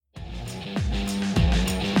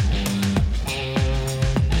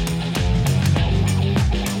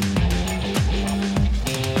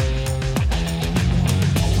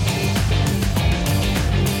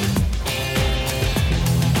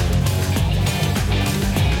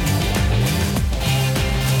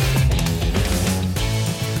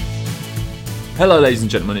Hello ladies and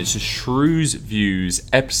gentlemen, it's the Shrews Views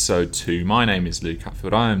episode 2. My name is Luke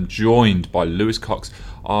Hatfield. I am joined by Lewis Cox,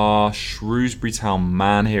 our Shrewsbury Town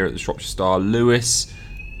man here at the Shropshire Star. Lewis,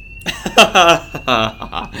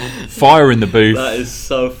 fire in the booth. That is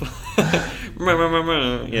so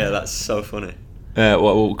funny. Yeah, that's so funny.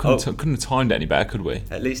 Couldn't have timed it any better, could we?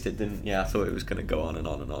 At least it didn't. Yeah, I thought it was going to go on and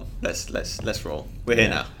on and on. Let's roll. We're here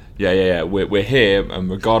now. Yeah. We're here,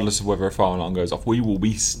 and regardless of whether a fire alarm goes off, we will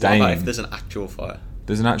be staying. What about if there's an actual fire?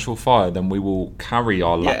 There's an actual fire, then we will carry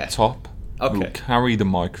our laptop. Okay. We'll carry the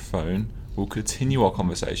microphone. We'll continue our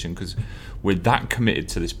conversation because we're that committed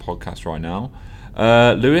to this podcast right now.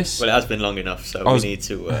 Lewis? Well, it has been long enough, so we need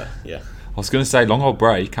to, I was going to say, long old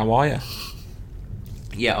break. How are you?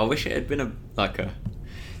 Yeah, I wish it had been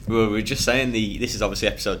we were just saying this is obviously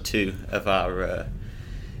episode 2 of our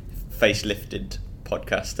facelifted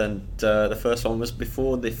podcast, and the first one was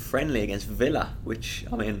before the friendly against Villa, which,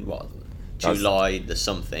 I mean, July the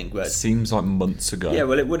something. But seems like months ago. Yeah,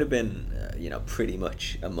 well, it would have been, pretty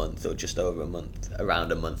much a month or just over a month, around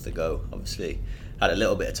a month ago. Obviously, had a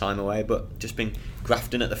little bit of time away, but just been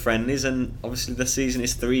grafting at the friendlies, and obviously the season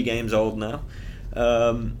is 3 games old now.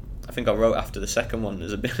 I think I wrote after the second one,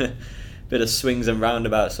 there's a bit of swings and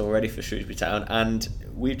roundabouts already for Shrewsbury Town, and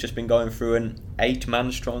we've just been going through an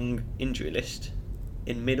 8-man strong injury list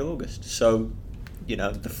in mid-August. So,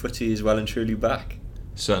 the footy is well and truly back.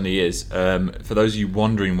 Certainly is. For those of you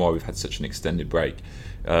wondering why we've had such an extended break,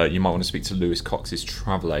 you might want to speak to Lewis Cox's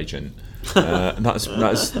travel agent. That's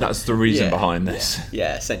the reason behind this.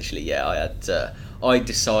 Yeah, essentially, yeah. I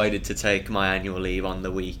decided to take my annual leave on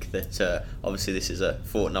the week that obviously this is a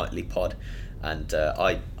fortnightly pod, and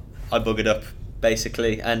I buggered up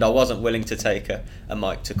basically, and I wasn't willing to take a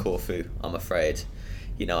mic to Corfu. I'm afraid,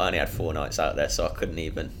 I only had 4 nights out there, so I couldn't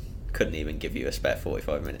even give you a spare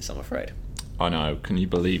 45 minutes. I'm afraid. I know. Can you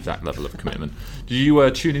believe that level of commitment? Did you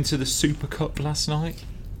tune into the Super Cup last night?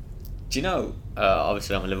 Do you know?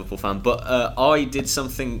 Obviously, I'm a Liverpool fan, but I did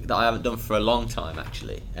something that I haven't done for a long time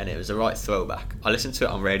actually, and it was a right throwback. I listened to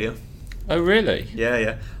it on radio. Oh, really?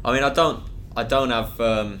 Yeah. I mean, I don't have.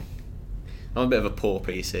 I'm a bit of a poor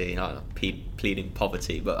PC, pleading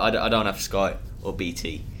poverty, but I don't have Sky or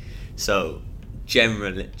BT, so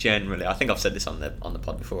generally, I think I've said this on the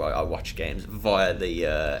pod before. I watch games via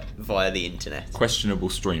the internet. Questionable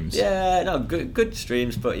streams. Yeah, no, good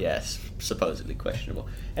streams, but yes, supposedly questionable.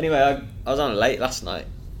 Anyway, I was on late last night,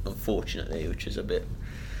 unfortunately, which is a bit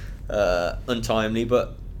untimely.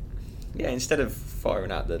 But yeah, instead of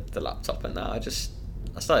firing out the laptop and that,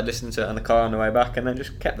 I started listening to it in the car on the way back, and then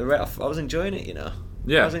just kept the rate off. I was enjoying it,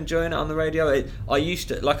 Yeah. I was enjoying it on the radio. I used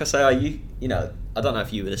to, like I say, I don't know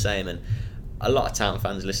if you were the same, and a lot of town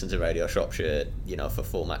fans listen to Radio Shropshire, for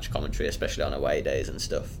full match commentary, especially on away days and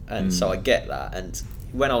stuff. And so I get that. And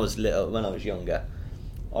when I was younger,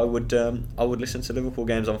 I would listen to Liverpool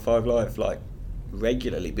games on 5 Live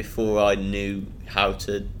regularly before I knew how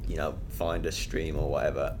to find a stream or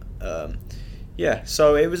whatever.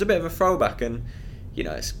 So it was a bit of a throwback, and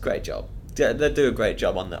it's a great job. They do a great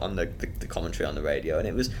job on the commentary on the radio, and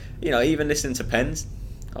it was even listening to Pens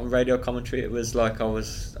on radio commentary, it was like I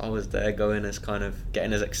was there going as kind of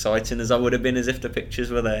getting as exciting as I would have been as if the pictures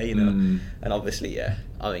were there, And obviously, I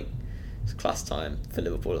mean, it's class time for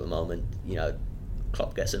Liverpool at the moment.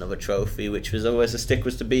 Klopp gets another trophy, which was always the stick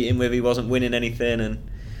was to beat him with. He wasn't winning anything, and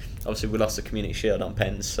obviously we lost the Community Shield on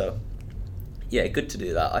Pens, so yeah, good to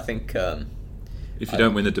do that. I think if you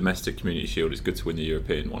don't win the domestic Community Shield, it's good to win the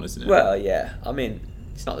European one, isn't it? Well, yeah, I mean,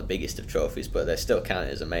 it's not the biggest of trophies, but they're still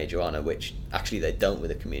counted as a major honour, which actually they don't with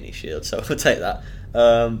the Community Shield, so we'll take that.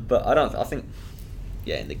 But I think,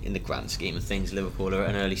 in the grand scheme of things, Liverpool are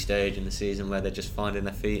at an early stage in the season where they're just finding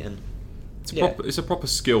their feet, and it's a proper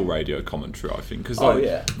skill radio commentary, I think, because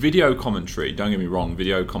video commentary, don't get me wrong,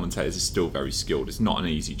 video commentators are still very skilled. It's not an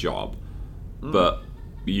easy job, but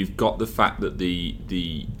you've got the fact that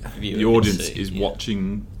the audience is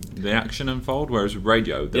watching the action unfold, whereas with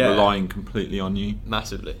radio they're relying completely on you.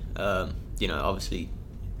 Massively. Obviously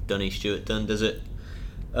Stewart Dunn does it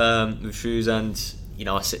with Shrews, and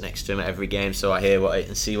I sit next to him at every game, so I hear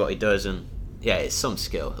and see what he does, and it's some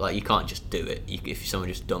skill. Like, you can't just do it. If someone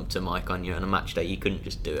just dumped a mic on you on a match day, you couldn't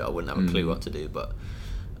just do it. I wouldn't have a clue what to do, but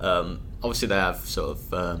obviously they have sort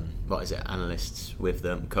of analysts with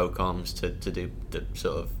them, co-coms to do the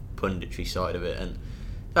sort of punditry side of it, and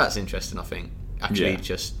that's interesting. I think actually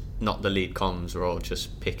just not the lead comms are all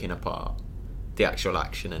just picking apart the actual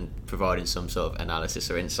action and providing some sort of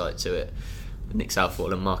analysis or insight to it. Nick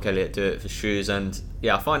Southall and Mark Elliott do it for Shrews, and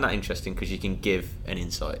I find that interesting because you can give an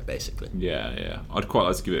insight basically. I'd quite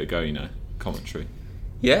like to give it a go, commentary.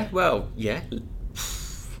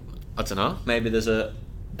 I I don't know. Maybe there's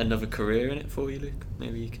another career in it for you, Luke.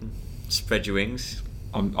 Maybe you can spread your wings.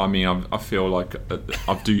 I feel like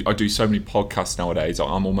I do so many podcasts nowadays.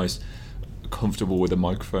 I'm almost comfortable with a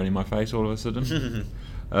microphone in my face all of a sudden.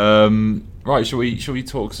 Right, shall we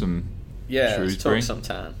talk some? Yeah, let's talk some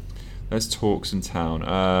town. Let's talk some town.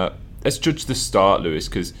 Let's judge the start, Lewis,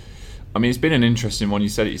 because it's been an interesting one. You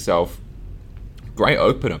said it yourself. Great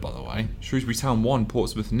opener, by the way. Shrewsbury Town 1,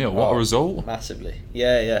 Portsmouth 0. What a result! Massively,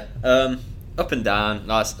 yeah. Up and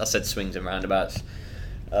down. I said swings and roundabouts.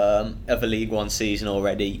 Of a League One season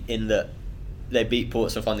already, in that they beat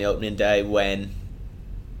Portsmouth on the opening day when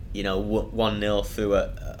 1-0 through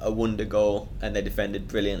a wonder goal, and they defended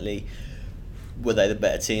brilliantly. Were they the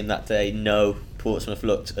better team that day? No. Portsmouth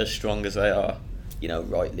looked as strong as they are.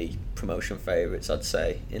 Rightly promotion favourites, I'd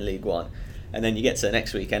say, in League One. And then you get to the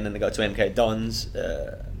next weekend and they go to MK Dons,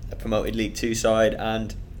 a promoted League Two side,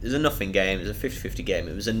 and it was a nothing game. It was a 50-50 game.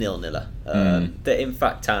 It was a 0-0. In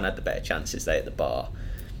fact, Town had the better chances. They at the bar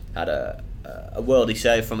had a worldy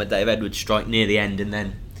save from a Dave Edwards strike near the end, and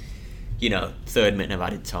then 3rd minute of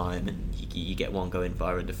added time, and you get one going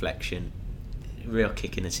via a deflection. Real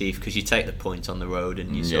kick in the teeth, because you take the point on the road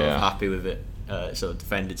and you're sort of happy with it. Sort of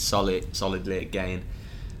defended solidly again,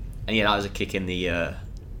 and that was a kick in the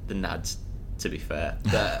nads, to be fair.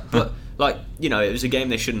 But it was a game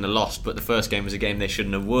they shouldn't have lost, but the first game was a game they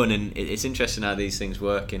shouldn't have won, and it's interesting how these things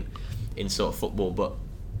work in sort of football. But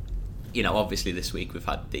obviously this week we've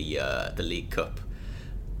had the League Cup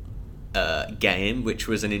game, which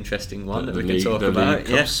was an interesting one that we can talk about. League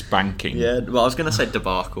Cup spanking. Yeah, well, I was going to say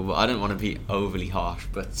debacle, but I don't want to be overly harsh.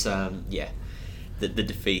 But the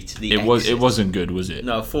defeat. It wasn't good, was it?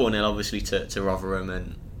 No, 4-0 obviously to Rotherham,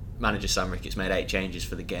 and manager Sam Ricketts made 8 changes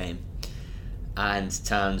for the game, and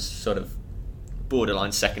Town's sort of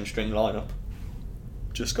borderline second string lineup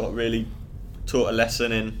just got really taught a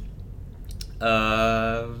lesson in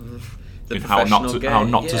how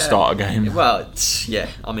not to start a game. Well, they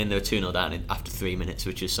were 2-0 down after 3 minutes,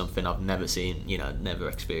 which is something I've never seen, never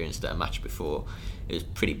experienced at a match before. It was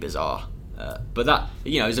pretty bizarre. But that,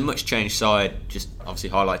 is a much changed side, just obviously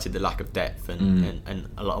highlighted the lack of depth and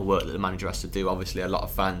a lot of work that the manager has to do. Obviously, a lot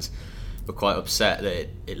of fans were quite upset that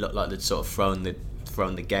it looked like they'd sort of thrown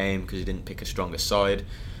the game because he didn't pick a stronger side.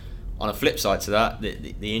 On a flip side to that,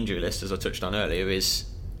 the injury list, as I touched on earlier, is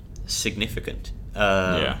significant.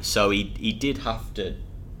 So he did have to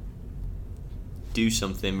do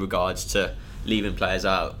something in regards to leaving players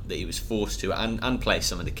out that he was forced to, and play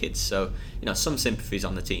some of the kids. So some sympathies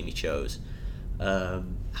on the team he chose.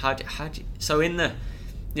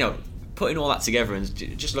 Putting all that together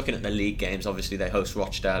and just looking at the league games, obviously they host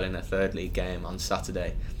Rochdale in their 3rd league game on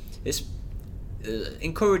Saturday. It's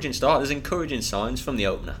encouraging start. There's encouraging signs from the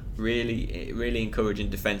opener. Really, really encouraging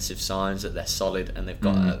defensive signs that they're solid, and they've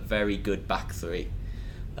got a very good back three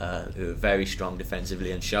who are very strong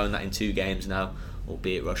defensively, and shown that in 2 games now,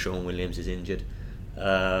 albeit Rashawn Williams is injured.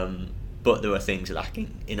 But there are things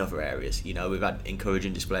lacking in other areas. We've had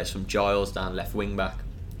encouraging displays from Giles down left wing back.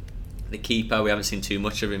 The keeper, we haven't seen too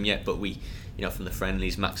much of him yet, but we, from the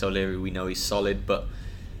friendlies, Max O'Leary, we know he's solid, but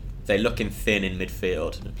they're looking thin in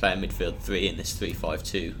midfield. They're playing midfield 3 in this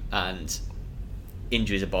 3-5-2, and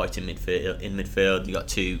injuries are biting midfield. You got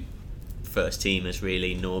 2 first teamers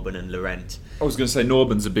really, Norburn and Laurent. I was going to say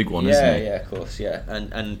Norburn's a big one, isn't he? Yeah, of course, yeah.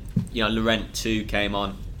 And Laurent too came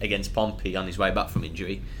on against Pompey on his way back from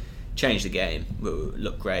injury, changed the game,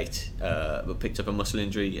 looked great, but picked up a muscle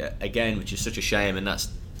injury again, which is such a shame, and that's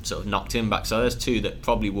sort of knocked him back. So there's 2 that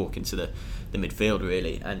probably walk into the midfield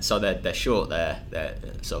really, and so they're short there. They're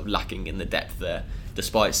sort of lacking in the depth there,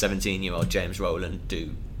 despite 17-year-old James Rowland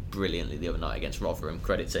do brilliantly the other night against Rotherham.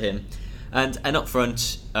 Credit to him. And up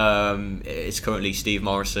front, it's currently Steve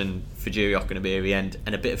Morrison, Fajiri Okunabiri,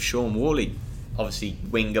 and a bit of Sean Worley, obviously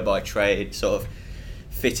winger by trade, sort of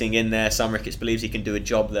fitting in there. Sam Ricketts believes he can do a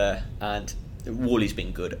job there, and Worley's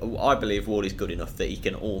been good. I believe Worley's good enough that he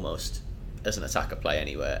can almost, as an attacker, play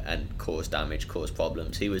anywhere and cause damage, cause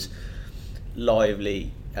problems. He was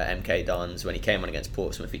lively at MK Dons. When he came on against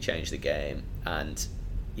Portsmouth, he changed the game, and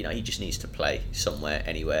he just needs to play somewhere,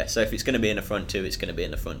 anywhere. So if it's going to be in the front 2, it's going to be in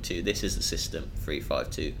the front 2. This is the system,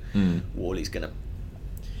 3-5-2. Worley's going to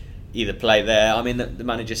either play there. The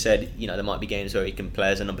manager said, there might be games where he can play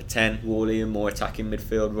as a number 10, Worley, in more attacking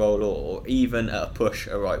midfield role, or even at a push,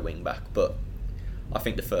 a right wing back. But I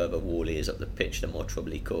think the further Worley is up the pitch, the more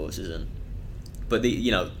trouble he causes. But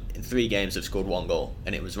in 3 games they've scored 1 goal,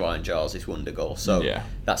 and it was Ryan Giles' wonder goal. So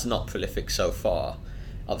that's not prolific so far.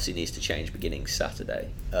 Obviously needs to change beginning Saturday.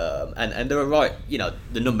 And they're right,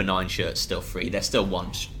 the number 9 shirt's still free. They're still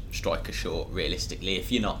 1 striker short, realistically.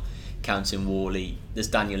 If you're not counting Worley. There's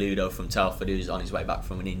Daniel Udo from Telford, who's on his way back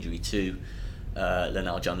from an injury too.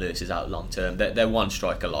 Linnell John Lewis is out long term. They're one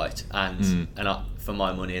striker light, and for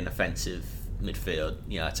my money, an offensive midfield,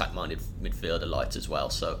 attack-minded midfielder light as well.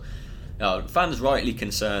 So, fans rightly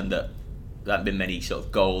concerned that there haven't been many sort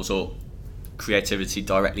of goals or creativity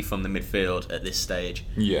directly from the midfield at this stage.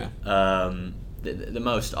 Yeah. The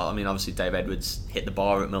most, I mean, obviously Dave Edwards hit the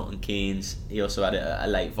bar at Milton Keynes. He also had a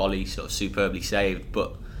late volley, sort of superbly saved,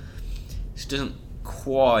 but it doesn't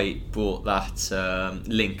quite brought that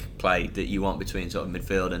link play that you want between sort of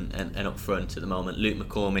midfield and up front at the moment. Luke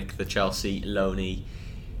McCormick for Chelsea, Loney,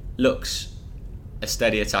 looks a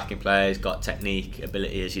steady attacking player. He's got technique,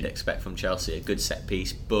 ability as you'd expect from Chelsea, a good set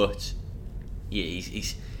piece, but yeah,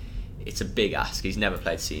 it's a big ask. He's never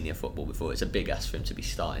played senior football before. It's a big ask for him to be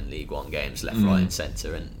starting League One games left, right and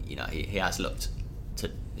centre, and he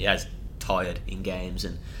has tired in games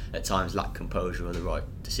and at times lacked composure or the right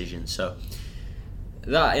decisions. So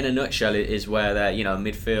that in a nutshell is where they're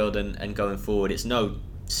midfield and going forward. It's no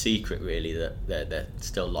secret really that they're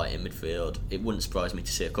still light in midfield. It wouldn't surprise me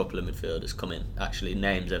to see a couple of midfielders come in. Actually,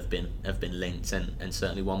 names have been linked and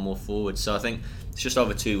certainly one more forward. So I think it's just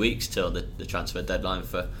over 2 weeks till the transfer deadline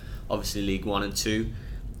for obviously League 1 and 2,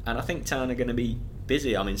 and I think Town are going to be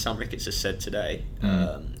busy. I mean, Sam Ricketts has said today,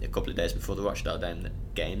 a couple of days before the Rochdale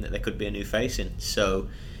game, that there could be a new face in. So,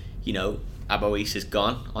 Abois is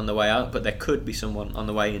gone on the way out, but there could be someone on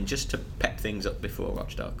the way in just to pep things up before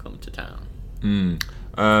Rochdale come to Town.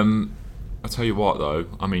 I'll tell you what though,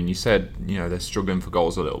 I mean, you said they're struggling for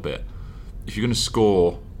goals a little bit. If you're going to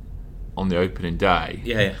score on the opening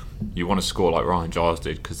day, you want to score like Ryan Giles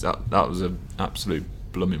did, because that was an absolute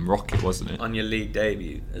blooming rocket, wasn't it? On your league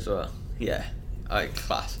debut as well. Yeah,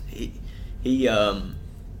 class. He and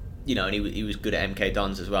he was good at MK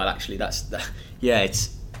Dons as well. Actually,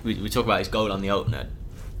 we talk about his goal on the opener.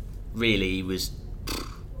 Really, he was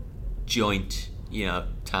joint.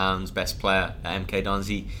 Town's best player at MK Dons.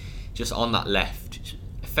 He just on that left,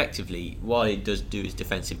 effectively, while he does do his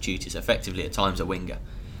defensive duties, effectively at times a winger,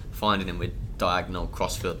 finding him with diagonal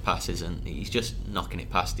crossfield passes, and he's just knocking it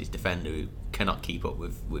past his defender who cannot keep up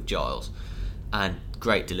with Giles. And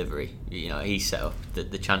great delivery. He set up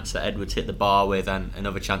the chance that Edwards hit the bar with, and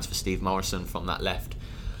another chance for Steve Morrison from that left.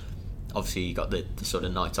 Obviously, he got the sort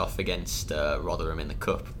of night off against Rotherham in the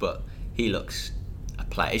cup, but he looks a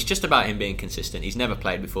player. It's just about him being consistent. He's never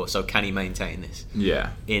played before, so can he maintain this?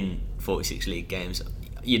 Yeah. In 46 league games,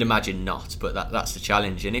 you'd imagine not, but that's the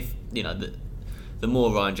challenge. And if the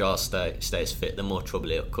more Ryan Giles stays fit, the more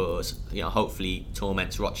trouble it'll cause. Hopefully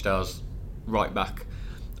torments Rochdale's right back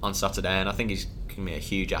on Saturday, and I think he's going to be a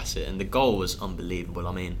huge asset. And the goal was unbelievable.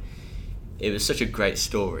 I mean, it was such a great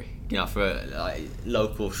story, for a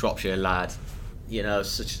local Shropshire lad,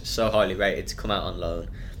 so highly rated, to come out on loan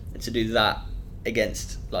and to do that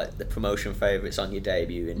against the promotion favourites on your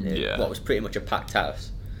debut in what was pretty much a packed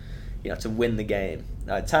house. To win the game.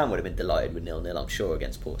 Town would have been delighted with 0-0, I'm sure,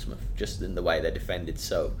 against Portsmouth, just in the way they defended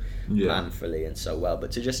so manfully and so well.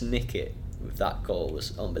 But to just nick it with that goal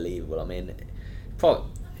was unbelievable. I mean, probably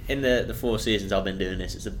in the 4 seasons I've been doing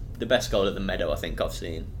this, it's the best goal at the Meadow I think I've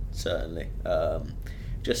seen, certainly.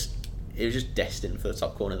 It was just destined for the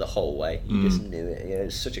top corner the whole way. You just knew it. It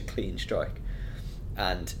was such a clean strike.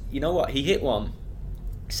 And you know what? He hit one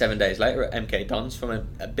 7 days later at MK Dons from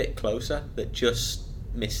a bit closer that just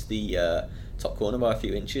missed the top corner by a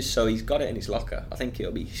few inches, so he's got it in his locker. I think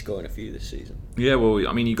he'll be scoring a few this season. Yeah, well,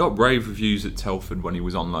 I mean, he got rave reviews at Telford when he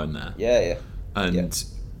was on loan there. Yeah. And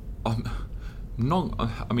I'm not.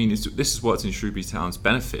 I mean, this has worked in Shrewsbury Town's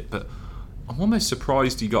benefit, but I'm almost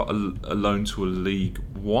surprised he got a loan to a League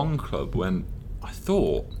One club when I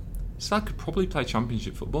thought this lad could probably play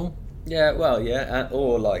Championship football. Yeah, well, yeah,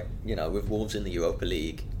 or with Wolves in the Europa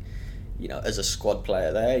League. As a squad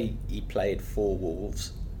player there, he played for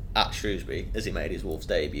Wolves at Shrewsbury as he made his Wolves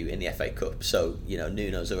debut in the FA Cup. So,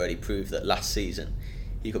 Nuno's already proved that last season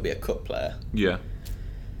he could be a cup player. Yeah.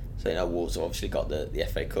 So, Wolves have obviously got the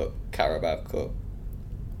FA Cup, Carabao Cup,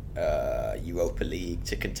 Europa League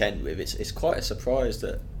to contend with. It's quite a surprise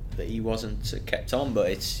that he wasn't kept on,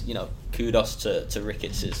 but it's, kudos to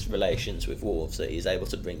Ricketts' relations with Wolves that he's able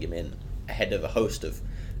to bring him in ahead of a host of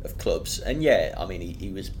clubs. And yeah, I mean, he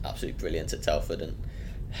was absolutely brilliant at Telford and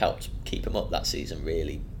helped keep him up that season,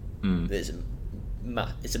 really. It's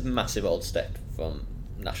a massive old step from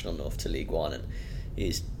National North to League One, and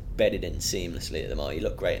he's bedded in seamlessly at the moment. He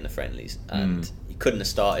looked great in the friendlies, and he couldn't have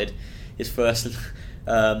started his first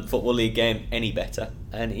Football League game any better.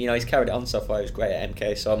 And he's carried it on so far. He was great at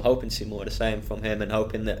MK, so I'm hoping to see more of the same from him, and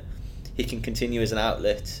hoping that he can continue as an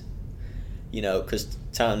outlet, because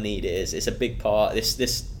Town need it. It's a big part.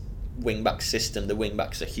 This wing-back system. The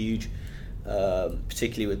wing-backs are huge,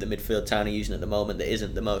 particularly with the midfield Town are using at the moment that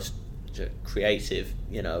isn't the most creative,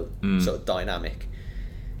 sort of dynamic.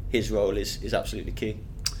 His role is absolutely key.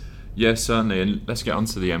 Yeah, certainly. And let's get on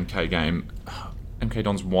to the MK game. MK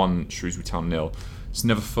Dons 1, Shrewsbury Town 0. It's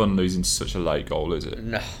never fun losing such a late goal, is it?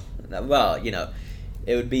 No. Well,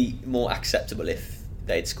 it would be more acceptable if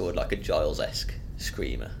they'd scored like a Giles-esque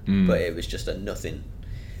screamer. But it was just a nothing.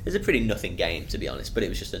 It was a pretty nothing game, to be honest, but it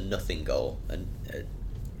was just a nothing goal. And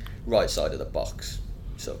right side of the box,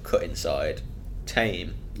 sort of cut inside,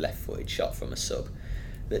 tame left-footed shot from a sub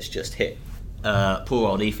that's just hit poor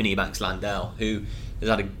old Ethan Ebanks-Landell, who has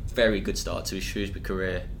had a very good start to his Shrewsbury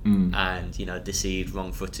career and, deceived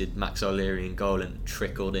wrong-footed Max O'Leary in goal and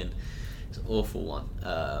trickled in. It's an awful one.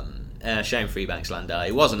 Shame for Ebanks-Landell.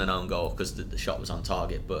 It wasn't an own goal because the shot was on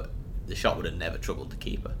target, but the shot would have never troubled the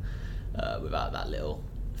keeper without that little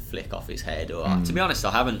flick off his head. Or to be honest,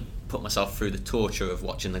 I haven't put myself through the torture of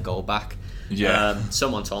watching the goal back.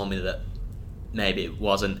 Someone told me that maybe it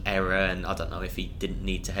was an error, and I don't know if he didn't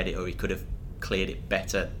need to head it or he could have cleared it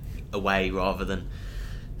better away rather than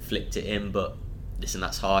flicked it in. But listen,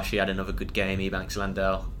 that's harsh. He had another good game,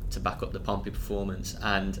 Ebanks-Landell, to back up the Pompey performance,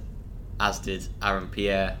 and as did Aaron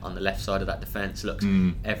Pierre on the left side of that defence. Looked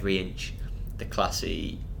every inch the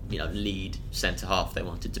classy, lead centre half they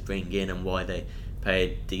wanted to bring in, and why they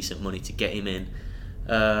paid decent money to get him in.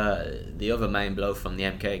 The other main blow from the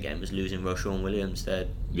MK game was losing Roshan Williams. They're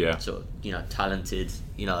sort of talented,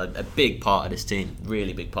 a big part of this team,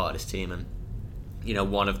 really big part of this team, and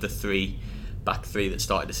one of the back three that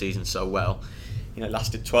started the season so well.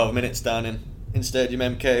 Lasted 12 minutes down in Stadium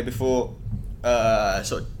MK before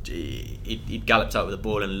he galloped out with the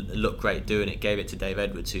ball and looked great doing it. Gave it to Dave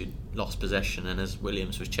Edwards, who lost possession, and as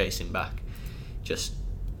Williams was chasing back, just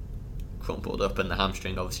crumpled up, and the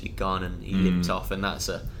hamstring obviously gone, and he limped off. And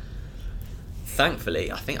that's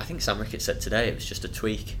thankfully, I think Sam Ricketts said today it was just a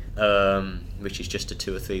tweak, which is just a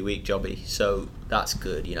 2 or 3 week jobby. So that's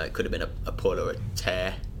good. It could have been a pull or a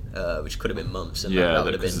tear, which could have been months. And that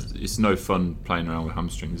would have been. It's no fun playing around with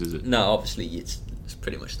hamstrings, is it? No, obviously it's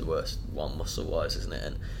pretty much the worst one muscle wise, isn't it?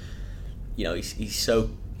 And he's so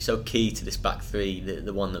key to this back three,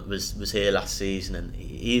 the one that was here last season, and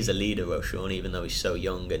he is a leader, Roshan, even though he's so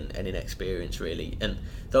young and inexperienced really. And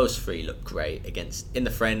those three look great in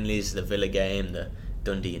the friendlies, the Villa game, the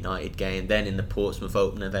Dundee United game, then in the Portsmouth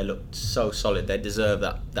opener they looked so solid. They deserve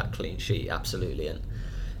that clean sheet, absolutely. And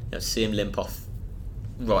see him limp off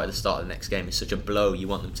right at the start of the next game is such a blow. You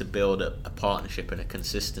want them to build a partnership and a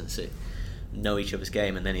consistency, know each other's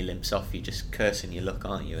game, and then he limps off. You're just cursing your luck,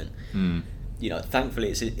 aren't you? And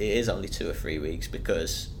thankfully it is only 2 or 3 weeks,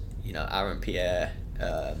 because Aaron Pierre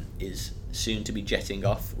is soon to be jetting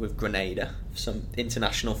off with Grenada for some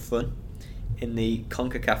international fun in the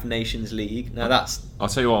CONCACAF Nations League. Now I'll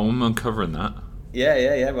tell you what, I'm uncovering that.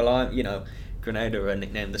 Yeah. Well, Grenada are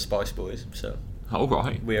nicknamed the Spice Boys, so all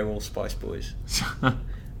right, we're all Spice Boys.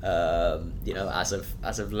 As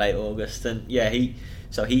of late August, and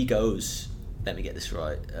he goes. Let me get this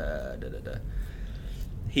right.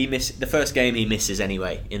 The first game he misses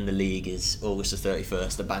anyway in the league is August the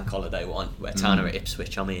 31st, the bank holiday one, where Town are at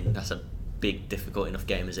Ipswich. I mean, that's a big, difficult enough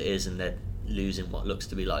game as it is, and they're losing what looks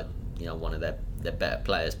to be like one of their better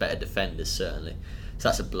players, better defenders certainly. So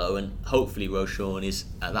that's a blow, and hopefully Roshan is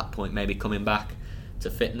at that point maybe coming back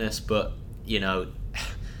to fitness. But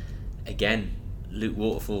again, Luke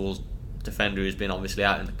Waterfall's defender, who's been obviously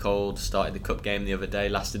out in the cold, started the cup game the other day,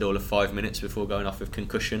 lasted all of 5 minutes before going off with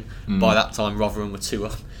concussion. By that time Rotherham were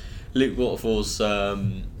 2-up. Luke Waterfall's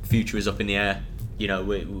future is up in the air.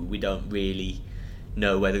 We don't really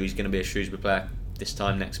know whether he's going to be a Shrewsbury player this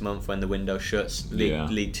time next month when the window shuts.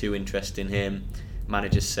 League 2 interest in him.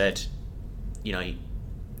 Manager said, in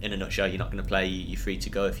a nutshell, you're not going to play, you're free to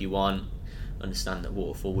go if you want. Understand that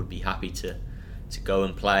Waterfall would be happy to go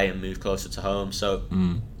and play and move closer to home. So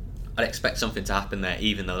I'd expect something to happen there,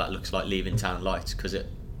 even though that looks like leaving Town light, because it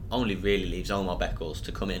only really leaves Omar Beckles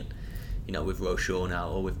to come in, with Roshan now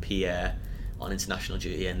or with Pierre on international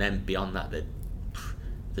duty, and then beyond that,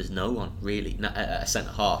 there's no one really. A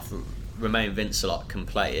centre half, Romain Vincelot can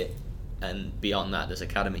play it, and beyond that, there's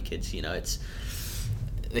academy kids.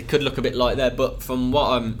 They could look a bit light there, but from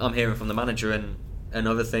what I'm hearing from the manager and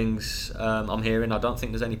other things I'm hearing, I don't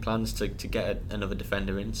think there's any plans to get another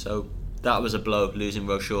defender in. So that was a blow, losing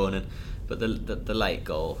Roshan, but the late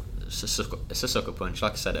goal, it's a sucker punch.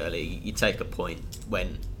 Like I said earlier, you take a point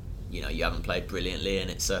when you haven't played brilliantly, and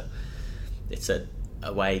it's a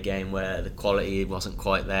away game where the quality wasn't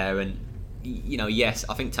quite there. And yes,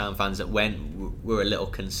 I think Town fans that went were a little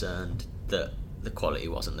concerned that the quality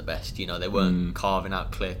wasn't the best. You know, they weren't carving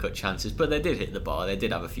out clear-cut chances, but they did hit the bar. They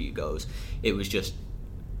did have a few goals. It was just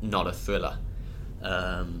not a thriller.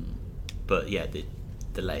 But yeah,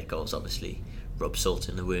 the late goals obviously rubbed salt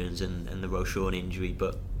in the wounds, and the Rochon injury.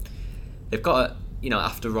 But they've got,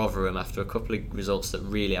 after Rotherham, after a couple of results that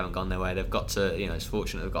really haven't gone their way, they've got to, it's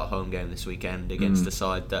fortunate they've got a home game this weekend against the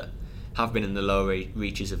side that have been in the lower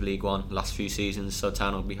reaches of League One last few seasons. So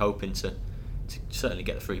Town will be hoping to certainly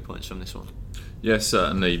get the 3 points from this one. Yeah,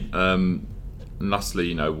 certainly. And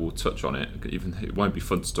lastly, we'll touch on it. Even it won't be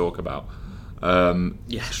fun to talk about.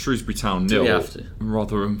 Shrewsbury Town 0,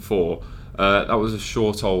 Rotherham 4. That was a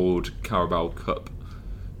short old Carabao Cup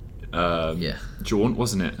jaunt,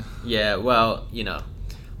 wasn't it? Yeah, well,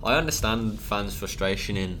 I understand fans'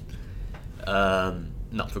 frustration in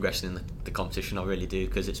not progressing in the competition. I really do,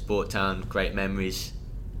 because it's brought Town great memories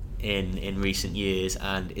in recent years,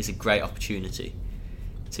 and is a great opportunity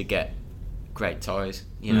to get great ties,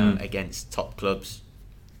 against top clubs.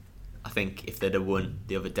 I think if they'd have won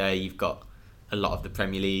the other day, you've got a lot of the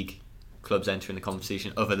Premier League clubs entering the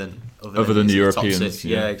competition, other than the Europeans. Top 6.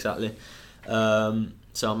 Yeah, exactly.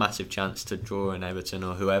 So a massive chance to draw in Everton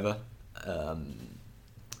or whoever.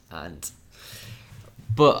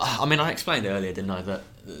 But I mean, I explained earlier, didn't I, that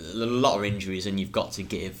a lot of injuries, and you've got to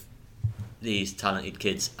give these talented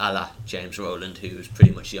kids, a la James Rowland, who was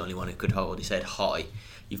pretty much the only one who could hold his head high.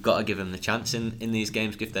 You've got to give them the chance in these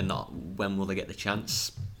games. If they're not, when will they get the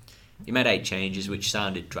chance? He made 8 changes, which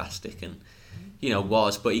sounded drastic, and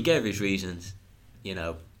but he gave his reasons.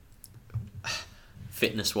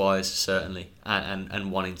 Fitness wise, certainly,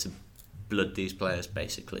 and wanting to blood these players,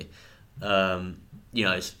 basically.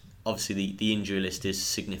 It's obviously the injury list is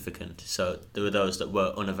significant, so there were those that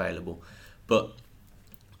were unavailable, but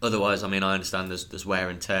otherwise, I mean, I understand there's wear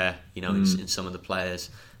and tear, in some of the players.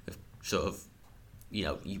 Sort of,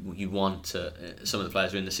 you want to. Some of the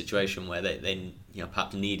players are in the situation where they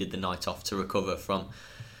perhaps needed the night off to recover from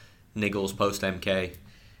niggles post MK.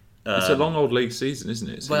 It's a long old league season, isn't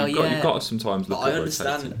it? So you've got to sometimes look at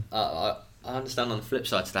rotating. I understand on the flip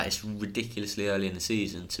side to that, it's ridiculously early in the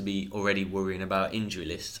season to be already worrying about injury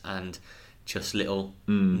lists and just little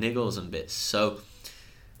niggles and bits. So,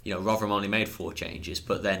 Rotherham only made 4 changes,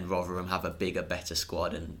 but then Rotherham have a bigger, better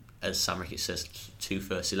squad, and as Sam Ricketts says, 2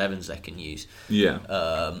 first 11s they can use. Yeah.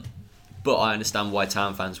 But I understand why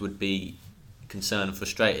Town fans would be concerned and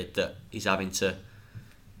frustrated that he's having to,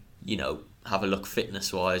 have a look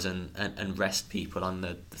fitness-wise and rest people on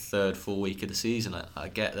the third full week of the season. I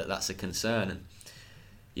get that that's a concern, and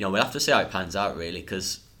we'll have to see how it pans out, really,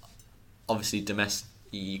 because obviously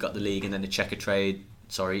you got the league and then the Checkatrade.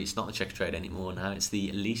 Sorry, it's not the Checkatrade anymore now. It's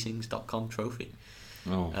the Leasings.com trophy. The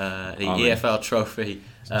EFL trophy.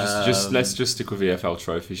 Let's just stick with the EFL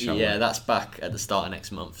trophy, shall we? Yeah, that's back at the start of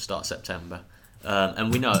next month, start of September,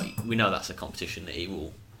 and we know that's a competition that he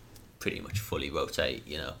will pretty much fully rotate.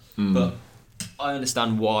 But I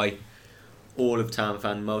understand why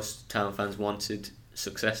most Town fans wanted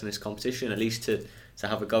success in this competition, at least to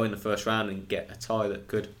have a go in the first round and get a tie that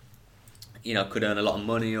could earn a lot of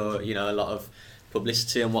money or a lot of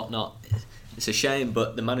publicity and whatnot. It's a shame,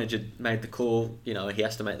 but the manager made the call. He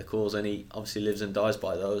has to make the calls, and he obviously lives and dies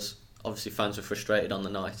by those. Obviously, fans were frustrated on the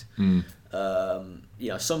night.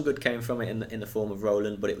 Some good came from it in the form of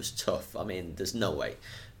Rowland, but it was tough. I mean, there's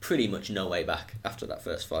pretty much no way back after that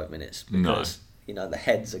first 5 minutes, because the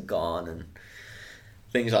heads are gone and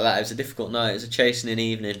things like that. It was a difficult night. It was a chastening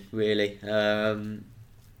evening, really.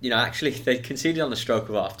 Actually, they conceded on the stroke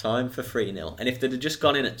of half time for 3-0, and if they'd have just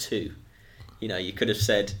gone in at 2, you could have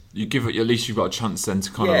said, you give it, at least you've got a chance then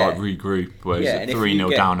to kind of regroup. Whereas at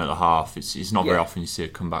 3-0 down at the half, it's not very often you see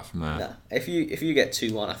it come back from there. No. If you get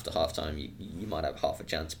 2-1 after half time, you might have half a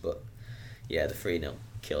chance, but the 3-0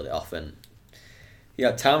 killed it off. And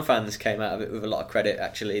Town fans came out of it with a lot of credit.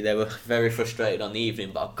 Actually, they were very frustrated on the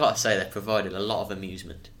evening, but I've got to say they provided a lot of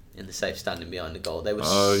amusement in the safe standing behind the goal. They were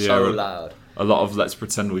so loud. A lot of let's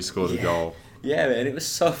pretend we scored a goal. Yeah, man, it was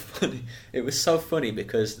so funny. It was so funny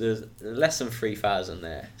because there's less than 3,000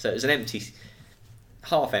 there. So it was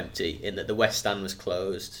half empty, in that the West Stand was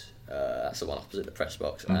closed. That's the one opposite the press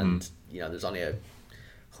box. And, there's only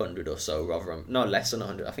 100 or so Rotherham. No, less than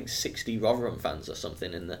 100. I think 60 Rotherham fans or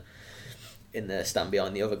something in the stand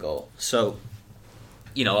behind the other goal. So,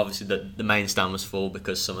 obviously the main stand was full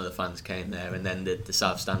because some of the fans came there. And then the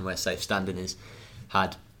South Stand, where safe standing is,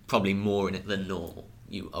 had probably more in it than normal,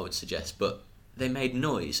 I would suggest. But they made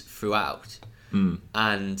noise throughout,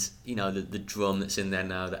 and the drum that's in there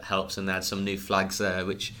now that helps, and they had some new flags there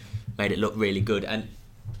which made it look really good. And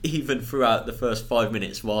even throughout the first 5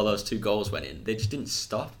 minutes while those 2 goals went in, they just didn't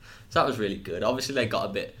stop. So that was really good. Obviously they got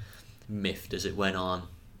a bit miffed as it went on.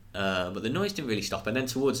 But the noise didn't really stop, and then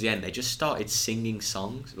towards the end they just started singing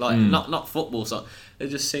songs, like not football songs. They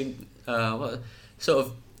just sing sort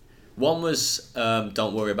of. One was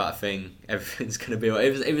 "Don't worry about a thing, everything's gonna be alright."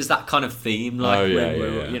 It was that kind of theme, like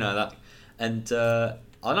you know that, and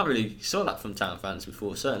I not really saw that from Town fans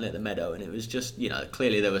before, certainly at the Meadow, and it was just, you know,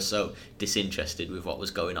 clearly they were so disinterested with what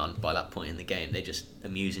was going on by that point in the game. They're just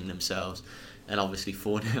amusing themselves, and obviously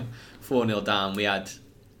 4-0 down. We had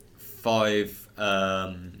 5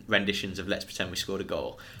 renditions of "Let's Pretend We Scored a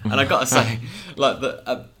Goal," and I gotta say, like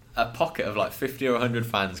a pocket of like 50 or 100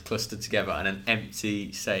 fans clustered together in an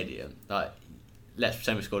empty stadium, like "Let's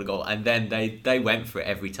Pretend We Scored a Goal," and then they went for it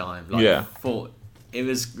every time. Like, it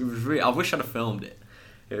was really, I wish I'd have filmed it.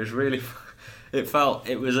 It was really, it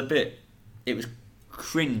was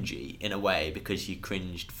cringy in a way, because you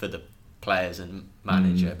cringed for the players and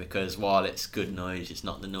manager, because while it's good noise, it's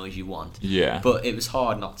not the noise you want. Yeah. But it was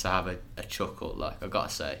hard not to have a chuckle, like, I gotta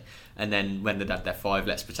say. And then when they had their 5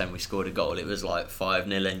 "Let's Pretend We Scored a Goal," it was like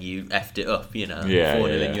 5-0 and you effed it up, you know.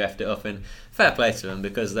 4-0 and you effed it up. And fair play to them,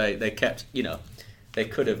 because they kept, you know, they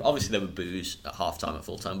could have, obviously there were boos at half time, at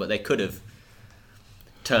full time, but they could have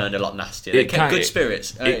turned a lot nastier. They kept good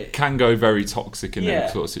spirits. It can go very toxic in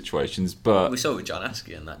those sort of situations, but we saw it with John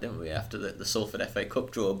Askey and that, didn't we, after the Salford FA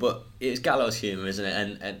Cup draw? But it's gallows humour, isn't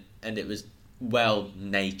it? And it was well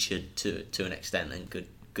natured to an extent, and good.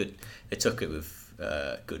 They took it with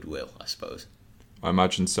goodwill, I suppose. I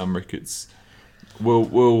imagine Sam Ricketts will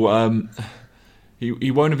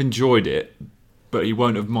he won't have enjoyed it, but he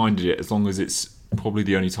won't have minded it, as long as it's probably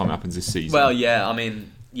the only time it happens this season. Well, yeah, I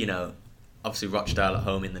mean, you know, obviously Rochdale at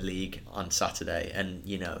home in the league on Saturday, and,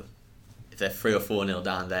 you know, if they're 3 or 4-0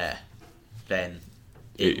 down there, then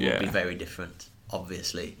it would be very different,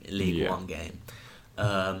 obviously, in League One game.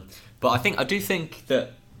 But I do think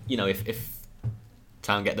that, you know, if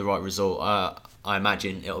Town get the right result, I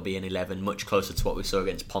imagine it'll be an 11, much closer to what we saw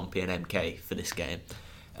against Pompey and MK for this game.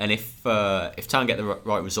 And if Town get the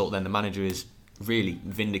right result, then the manager is really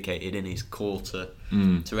vindicated in his call to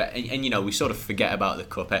and you know, we sort of forget about the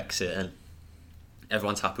cup exit and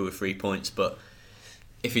everyone's happy with 3 points, but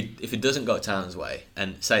if it doesn't go Town's way,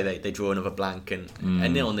 and say they draw another blank and a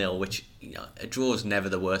 0-0, which, you know, a draw is never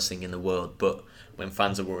the worst thing in the world, but when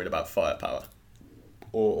fans are worried about firepower,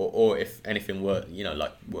 or if anything were, you know,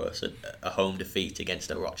 like worse, a home defeat against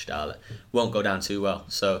a Rochdale, it won't go down too well.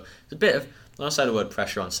 So there's a bit of, I don't say the word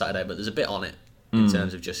pressure on Saturday, but there's a bit on it in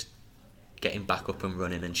terms of just getting back up and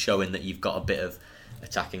running and showing that you've got a bit of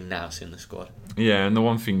attacking nous in the squad. Yeah, and the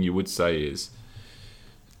one thing you would say is,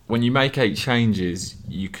 when you make 8 changes,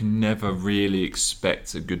 you can never really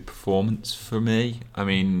expect a good performance from me. I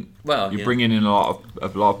mean, you're bringing in a lot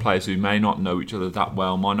of players who may not know each other that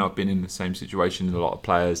well, might not have been in the same situation as a lot of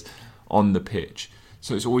players on the pitch.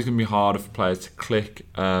 So it's always going to be harder for players to click.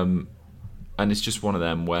 And it's just one of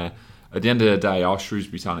them where, at the end of the day, are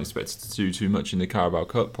Shrewsbury Town expected to do too much in the Carabao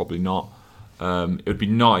Cup? Probably not. It would be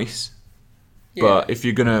nice, but if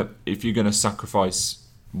you're gonna sacrifice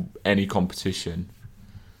any competition,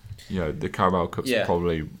 you know, the Carabao Cup's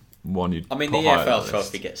probably one you'd. I mean, the EFL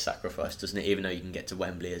trophy gets sacrificed, doesn't it? Even though you can get to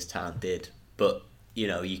Wembley, as Town did, but, you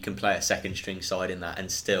know, you can play a second string side in that and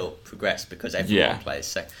still progress, because everyone plays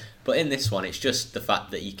second. But in this one, it's just the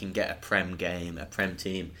fact that you can get a Prem game, a Prem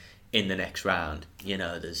team in the next round. You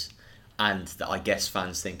know, and that I guess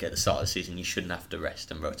fans think at the start of the season you shouldn't have to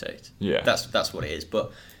rest and rotate. Yeah, that's what it is.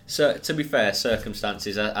 But so, to be fair,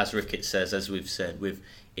 circumstances, as Ricketts says, as we've said, with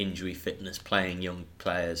injury, fitness, playing young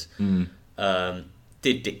players,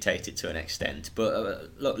 did dictate it to an extent.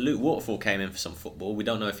 But look, Luke Waterfall came in for some football. We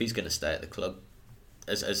don't know if he's going to stay at the club,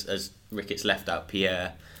 as Ricketts left out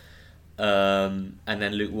Pierre, and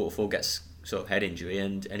then Luke Waterfall gets sort of head injury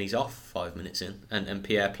and he's off 5 minutes in, and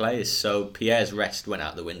Pierre plays. So Pierre's rest went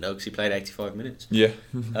out the window because he played 85 minutes. Yeah.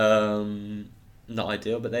 Not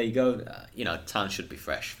ideal, but there you go. You know, Town should be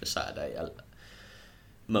fresh for Saturday.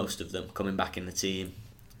 Most of them coming back in the team.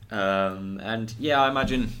 And yeah, I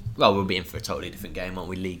imagine, well, we'll be in for a totally different game, won't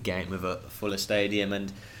we? League game with a fuller stadium,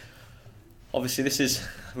 and obviously this is,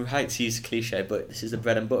 we hate to use a cliche, but this is the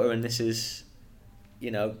bread and butter, and this is,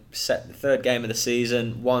 you know, set the third game of the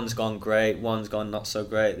season. One's gone great, one's gone not so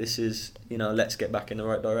great. This is, you know, let's get back in the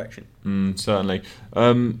right direction. Certainly.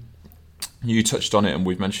 You touched on it, and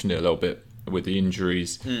we've mentioned it a little bit with the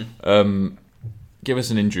injuries. Give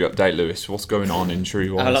us an injury update, Lewis. What's going on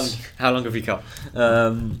injury-wise? How long have you got?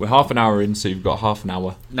 We're half an hour in, so you've got half an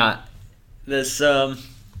hour. Nah, there's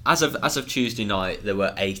as of Tuesday night, there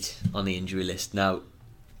were 8 on the injury list. Now,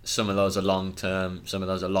 some of those are long term, some of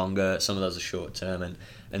those are longer, some of those are short term,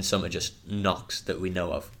 and some are just knocks that we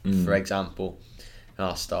know of. For example,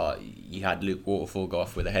 I'll start. You had Luke Waterfall go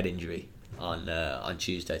off with a head injury on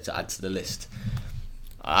Tuesday to add to the list.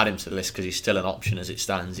 I add him to the list because he's still an option as it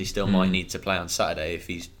stands. He still might need to play on Saturday if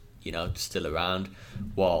he's still around.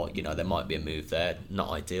 While there might be a move there, not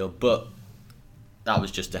ideal, but that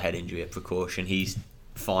was just a head injury, a precaution. He's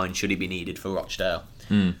fine should he be needed for Rochdale,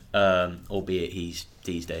 albeit he's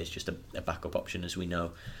these days just a backup option, as we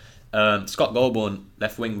know. Scott Goulbourne,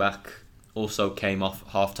 left wing back, also came off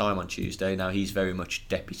half time on Tuesday. Now he's very much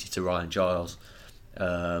deputy to Ryan Giles.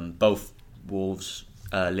 Both Wolves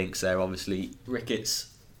links there, obviously. Ricketts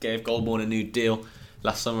gave Goulbourne a new deal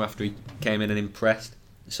last summer after he came in and impressed.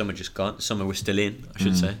 The summer just gone. The summer we're still in, I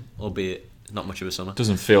should say, albeit not much of a summer.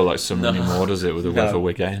 Doesn't feel like summer anymore, does it, with the weather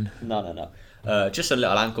we're getting? No. Just a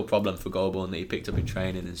little ankle problem for Goulbourne that he picked up in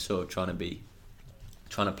training and sort of trying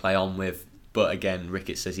to play on with. But again,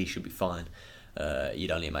 Ricketts says he should be fine.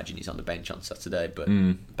 You'd only imagine he's on the bench on Saturday, but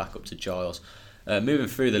back up to Giles. Moving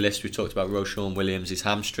through the list, we talked about Roshon Williams, his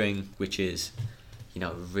hamstring, which is,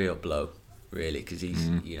 a real blow, really, because he's,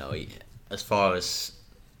 as far as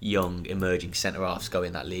young emerging centre halves go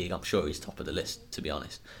in that league, I'm sure he's top of the list, to be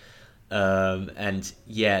honest. And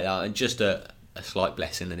just a slight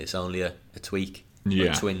blessing, and it's only a tweak, or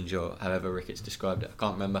a twinge, or however Ricketts described it. I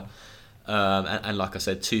can't remember. And like I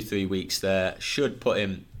said, 2-3 weeks there should put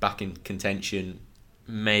him back in contention,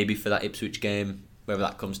 maybe for that Ipswich game, whether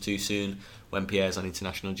that comes too soon when Pierre's on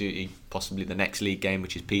international duty, possibly the next league game,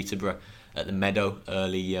 which is Peterborough at the Meadow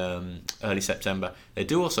early September. They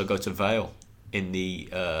do also go to Vale in the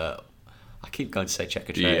I keep going to say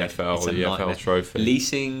Checkatrade, EFL trophy,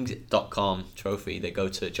 leasing.com trophy. They go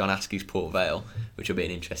to John Askey's Port Vale, which will be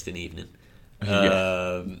an interesting evening. We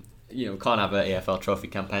can't have an EFL trophy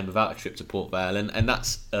campaign without a trip to Port Vale, and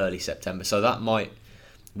that's early September, so that might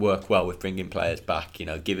work well with bringing players back,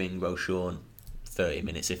 giving Roshon 30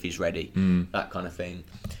 minutes if he's ready, that kind of thing.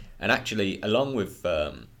 And actually, along with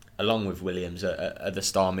Williams, are the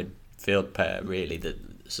star midfield pair, really, the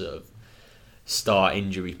sort of star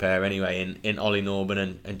injury pair anyway, in Ollie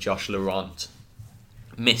Norburn and Josh Laurent.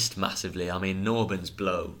 Missed massively. I mean, Norbur's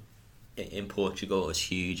blow in Portugal was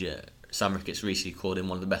huge. Sam Ricketts recently called him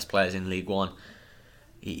one of the best players in League One.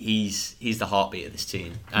 He's the heartbeat of this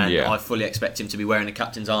team, and I fully expect him to be wearing the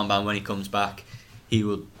captain's armband when he comes back. He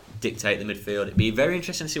will dictate the midfield. It'd be very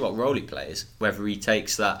interesting to see what role he plays, whether he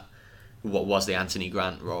takes that, what was the Anthony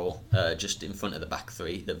Grant role, just in front of the back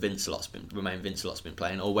three that Romain Vincelot's been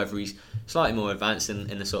playing, or whether he's slightly more advanced in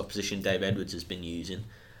the sort of position Dave Edwards has been using.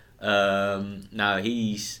 Now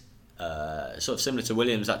he's sort of similar to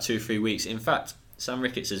Williams at 2-3 weeks. In fact, Sam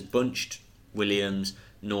Ricketts has bunched Williams,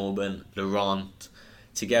 Norburn, Laurent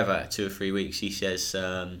together at 2 or 3 weeks. He says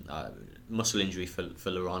muscle injury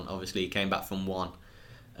for Laurent. Obviously, he came back from one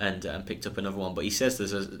and picked up another one. But he says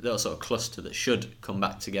there's a little sort of cluster that should come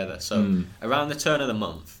back together. So around the turn of the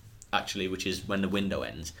month, actually, which is when the window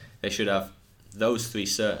ends, they should have those three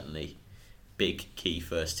certainly big key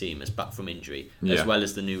first teamers back from injury, as well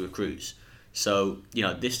as the new recruits. So,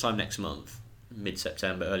 this time next month,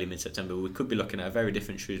 early mid-September, we could be looking at a very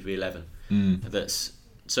different Shrewsbury 11 that's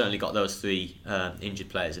certainly got those three injured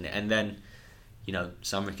players in it. And then,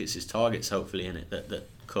 Sam Ricketts' targets, hopefully, in it that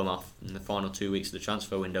come off in the final 2 weeks of the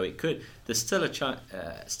transfer window. There's still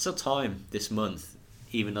still time this month,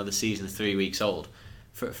 even though the season's 3 weeks old,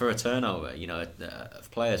 for a turnover,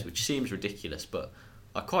 of players, which seems ridiculous, but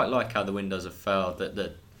I quite like how the windows have failed, that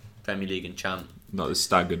the Premier League and Champ, not the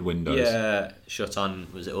staggered windows. Yeah, shut on,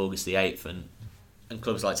 was it August the 8th, and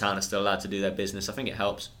clubs like Town are still allowed to do their business. I think it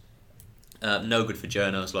helps. No good for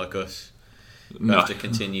journos like us. We have to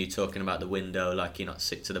continue talking about the window like you're not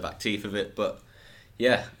sick to the back teeth of it. But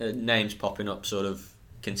yeah, names popping up sort of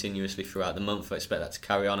continuously throughout the month. I expect that to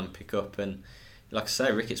carry on and pick up. And like I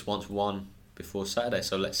say, Ricketts wants one before Saturday,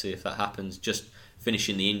 so let's see if that happens. Just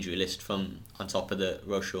finishing the injury list from on top of the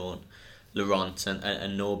Roshon, Laurent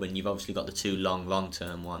and Norburn, you've obviously got the two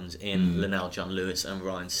long-term ones in Linnell John Lewis and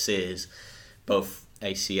Ryan Sears, both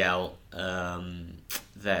ACL.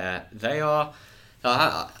 They are.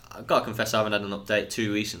 I've got to confess, I haven't had an update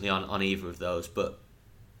too recently on either of those, but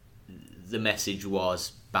the message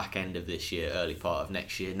was back end of this year, early part of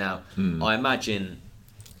next year. Now, I imagine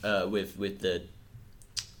with the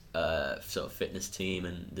sort of fitness team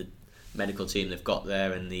and the medical team they've got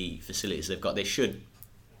there and the facilities they've got, they should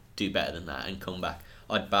do better than that and come back.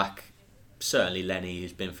 I'd back certainly Lenny,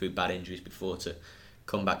 who's been through bad injuries before, to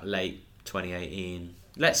come back late 2018.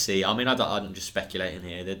 Let's see. I mean, I'm just speculating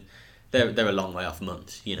here. They're a long way off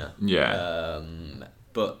months, Yeah.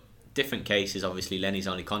 But different cases. Obviously, Lenny's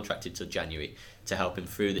only contracted till January to help him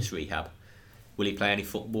through this rehab, Will he play any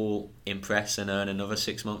football, impress, and earn another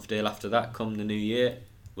 6-month deal after that come the new year?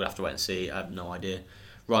 We'll have to wait and see. I have no idea.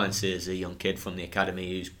 Ryan Sears, a young kid from the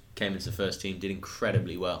academy who came into the first team, did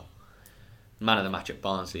incredibly well. Man of the match at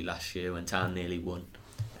Barnsley last year when Town nearly won,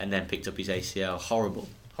 and then picked up his ACL. Horrible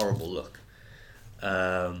luck.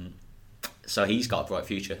 So he's got a bright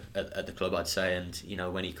future at the club, I'd say, and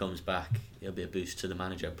when he comes back, it'll be a boost to the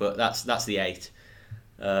manager. But that's the 8.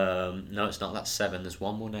 No, it's not. That's 7. There's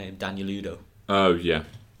one more name, Daniel Udo. Oh yeah.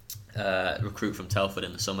 Recruit from Telford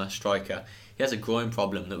in the summer, striker. He has a groin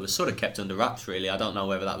problem that was sort of kept under wraps. Really, I don't know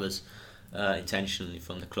whether that was intentionally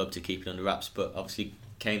from the club to keep it under wraps, but obviously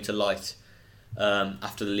came to light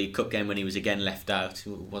after the League Cup game when he was again left out. He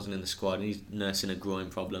wasn't in the squad, and he's nursing a groin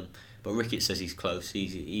problem. But Ricketts says he's close.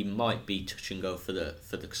 He might be touch and go for the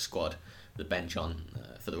squad, the bench on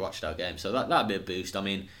for the Rochdale game. So that'd be a boost. I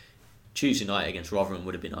mean, Tuesday night against Rotherham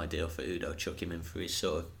would have been ideal for Udo. Chuck him in for his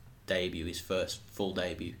sort of debut, his first full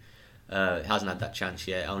debut. Hasn't had that chance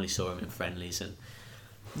yet. Only saw him in friendlies, and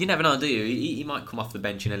you never know, do you? He might come off the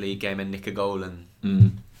bench in a league game and nick a goal and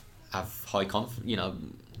have high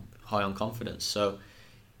on confidence. So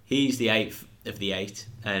he's the 8th of the 8,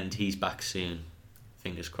 and he's back soon.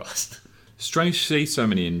 Fingers crossed. Strange to see so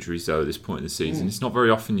many injuries though at this point in the season. It's not very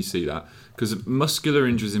often you see that, because muscular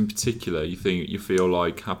injuries in particular, you feel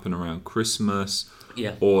like happen around Christmas,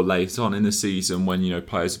 or late on in the season when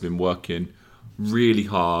players have been working really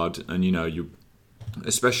hard, and you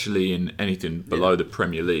especially in anything below the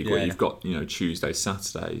Premier League where you've got Tuesdays,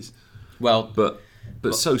 Saturdays. Well, but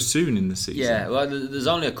so soon in the season. Yeah, well, there's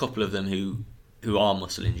only a couple of them who are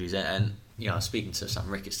muscle injuries, and I was speaking to Sam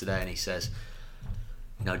Ricketts today, and he says,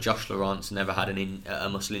 Josh Laurent's never had a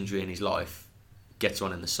muscle injury in his life. Gets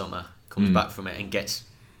one in the summer, comes back from it, and gets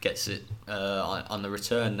it on the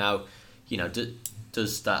return. Now,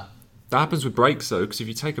 does that? That happens with breaks though, because if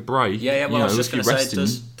you take a break, I was just going to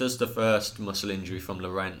say, does the first muscle injury from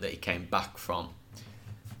Laurent that he came back from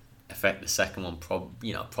affect the second one?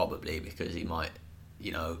 Probably, because he might,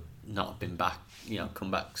 not have been back,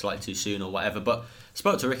 come back slightly too soon or whatever. But I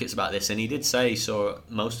spoke to Ricketts about this, and he did say he saw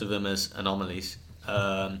most of them as anomalies.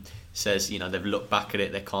 Says they've looked back at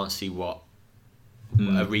it, they can't see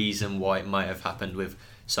a reason why it might have happened with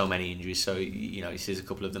so many injuries. So he sees a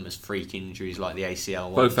couple of them as freak injuries, like the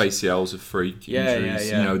ACL ones. Both ACLs are freak injuries.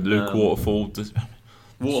 Yeah. Luke Waterfall.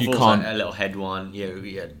 Waterfall's a little head one.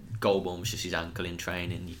 Goldborn was just his ankle in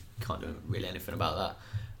training. You can't do really anything about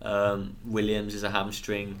that. Williams is a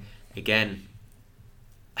hamstring. Again,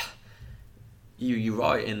 you're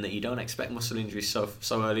right in that you don't expect muscle injuries so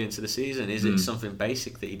early into the season. Is it something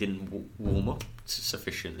basic that he didn't warm up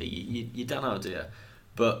sufficiently? You don't know, do you?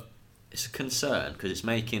 But it's a concern because it's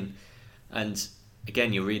making, and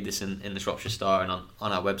again, you'll read this in the Shropshire Star and on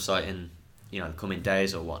our website in the coming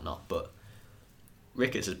days or whatnot. But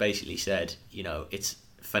Ricketts has basically said, it's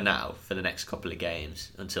for now, for the next couple of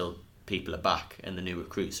games until people are back and the new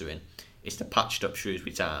recruits are in. It's the patched up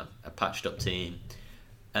Shrewsbury Town, a patched up team.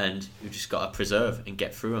 And we've just got to preserve and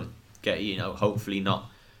get through them. Hopefully not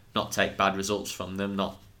take bad results from them,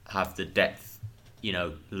 not have the depth,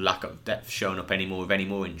 lack of depth shown up anymore with any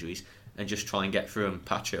more injuries, and just try and get through and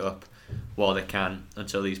patch it up while they can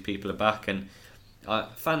until these people are back. And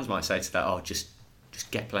fans might say to that, just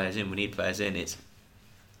get players in. We need players in.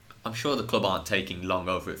 I'm sure the club aren't taking long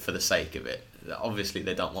over it for the sake of it. Obviously,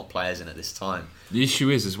 they don't want players in at this time. The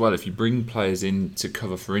issue is as well, if you bring players in to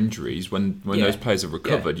cover for injuries, when those players have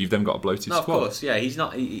recovered, you've then got a bloated squad. Of course, he's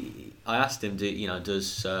not. I asked him, do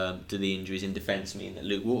the injuries in defence mean that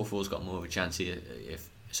Luke Waterfall's got more of a chance? He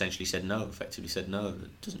effectively said no.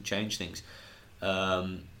 It doesn't change things.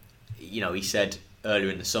 He said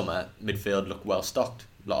earlier in the summer, midfield looked well stocked,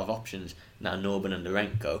 a lot of options. Now Norban and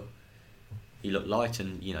Lorenko, you look light,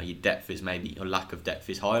 and your depth is maybe your lack of depth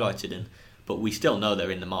is highlighted but we still know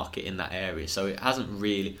they're in the market in that area, so it hasn't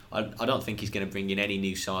really. I don't think he's going to bring in any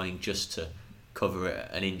new signing just to cover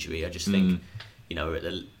an injury. I just think we're at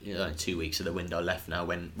the 2 weeks of the window left now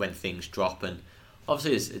when things drop, and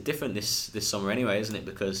obviously it's different this summer anyway, isn't it?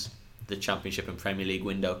 Because the Championship and Premier League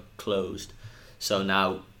window closed, so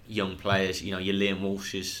now young players, your Liam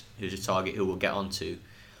Walsh who's a target who we'll get onto,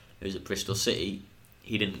 who's at Bristol City.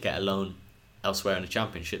 He didn't get a loan elsewhere in the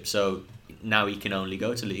Championship, so now he can only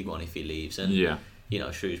go to League One if he leaves, and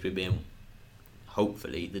Shrewsbury being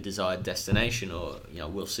hopefully the desired destination, or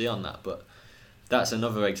we'll see on that. But that's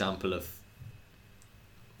another example of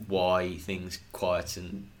why things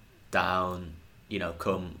quieten down,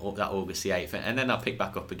 come that August the 8th, and then I'll pick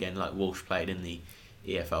back up again. Like Walsh played in the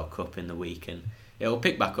EFL Cup in the week, and it'll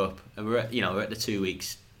pick back up, and we're at the 2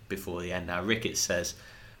 weeks before the end now. Ricketts says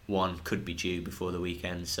one could be due before the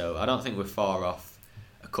weekend. So I don't think we're far off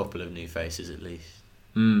a couple of new faces at least.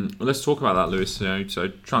 Well, let's talk about that, Lewis. So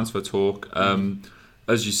transfer talk.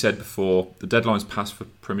 As you said before, the deadline's passed for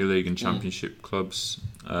Premier League and Championship clubs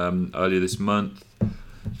earlier this month.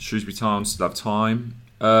 Shrewsbury Town still have time.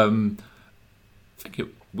 I think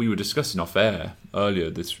we were discussing off air earlier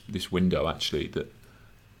this window actually that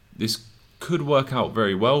this could work out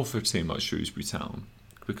very well for a team like Shrewsbury Town,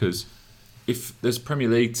 because if there's Premier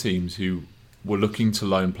League teams who were looking to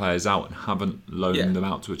loan players out and haven't loaned them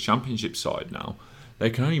out to a Championship side now, they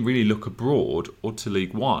can only really look abroad or to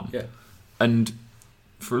League One. Yeah. And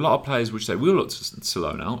for a lot of players which they will look to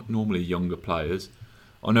loan out, normally younger players,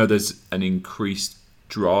 I know there's an increased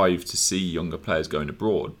drive to see younger players going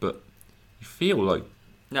abroad, but you feel like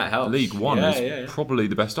League One is probably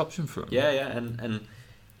the best option for them. Yeah, and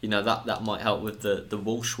you know that might help with the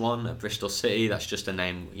Walsh one at Bristol City. That's just a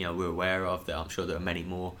name we're aware of. That I'm sure there are many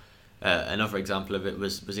more. Another example of it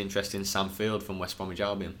was interesting. Sam Field from West Bromwich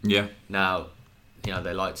Albion. Yeah. Now,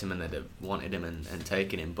 they liked him and they wanted him and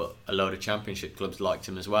taken him, but a load of Championship clubs liked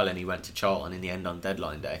him as well, and he went to Charlton in the end on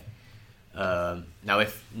deadline day. Now,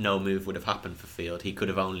 if no move would have happened for Field, he could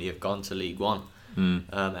have only have gone to League One. And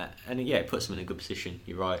it puts him in a good position.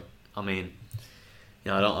 You're right. I mean,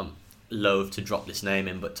 I'm loath to drop this name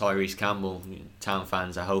in, but Tyrese Campbell, Town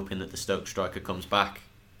fans are hoping that the Stoke striker comes back.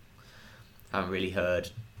 I haven't really heard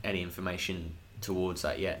any information towards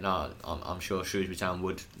that yet. No, I'm sure Shrewsbury Town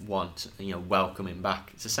would want, welcome him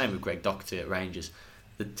back. It's the same with Greg Docherty at Rangers.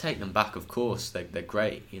 They'd take them back, of course. They're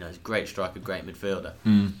great. He's a great striker, great midfielder.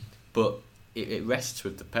 But it rests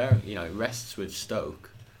with the parent. It rests with Stoke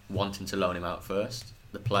wanting to loan him out first.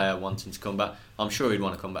 The player wanting to come back. I'm sure he'd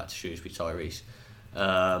want to come back to Shrewsbury, Tyrese.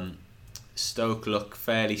 Stoke look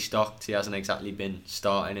fairly stocked. He hasn't exactly been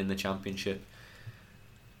starting in the Championship.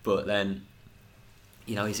 But then,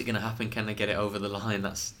 is it going to happen? Can they get it over the line?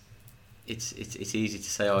 It's easy to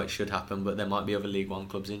say, it should happen, but there might be other League One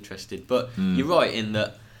clubs interested. But you're right in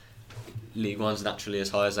that League One's naturally as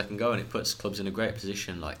high as they can go, and it puts clubs in a great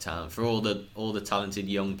position like Town for all the talented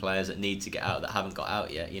young players that need to get out that haven't got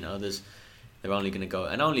out yet. They're only going to go,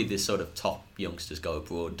 and only this sort of top youngsters go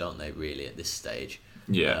abroad, don't they? Really, at this stage.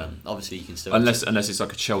 Yeah. Obviously, you can still unless it's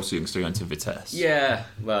like a Chelsea youngster going to Vitesse. Yeah.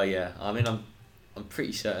 Well, yeah. I mean, I'm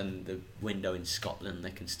pretty certain the window in Scotland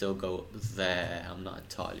they can still go up there. I'm not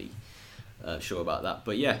entirely sure about that,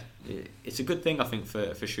 but yeah, it's a good thing I think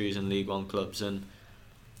for Shrews and League One clubs, and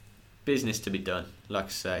business to be done. Like I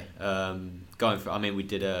say, we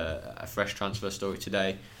did a fresh transfer story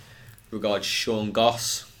today regards Sean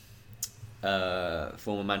Goss,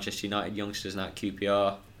 former Manchester United youngsters now at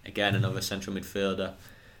QPR. Again, another central midfielder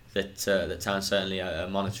that Town certainly are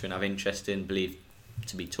monitoring, have interest in, believe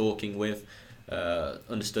to be talking with.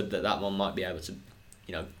 Understood that one might be able to,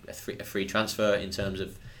 a free transfer in terms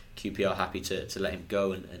of QPR happy to let him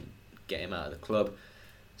go and get him out of the club.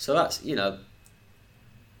 So that's,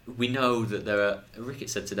 we know that there are, Rickett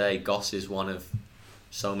said today, Goss is one of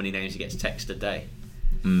so many names he gets text a day,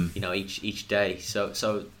 each day.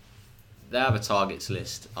 So they have a targets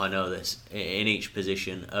list, I know this, in each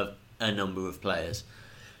position of a number of players.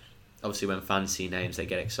 Obviously, when fans see names, they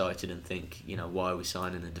get excited and think, why are we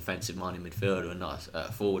signing a defensive-minded midfielder and not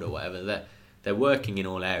a forward or whatever? They're working in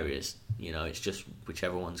all areas. It's just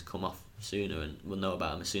whichever one's come off sooner, and we'll know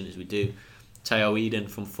about them as soon as we do. Teo Eden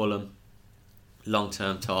from Fulham,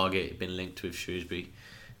 long-term target, been linked with Shrewsbury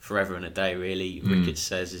forever and a day, really. Rickett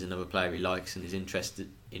says is another player he likes and is interested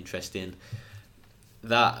in.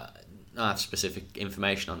 That, I have specific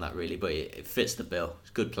information on that, really, but it fits the bill. He's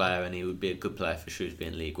a good player, and he would be a good player for Shrewsbury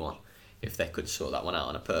in League One if they could sort that one out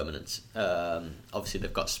on a permanent. Obviously,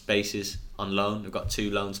 they've got spaces on loan. They've got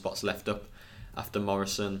 2 loan spots left up after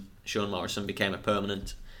Sean Morrison became a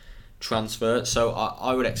permanent transfer. So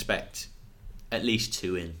I would expect at least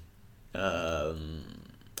 2 in.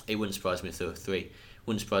 It wouldn't surprise me if there were 3.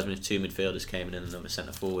 Wouldn't surprise me if 2 midfielders came in and another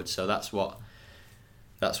centre forward. So that's what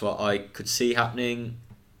I could see happening.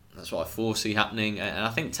 That's what I foresee happening, and I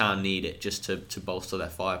think Town need it just to bolster their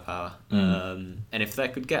firepower. And if they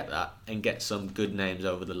could get that and get some good names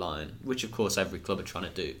over the line, which of course every club are trying to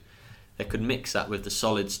do, they could mix that with the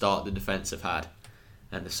solid start the defence have had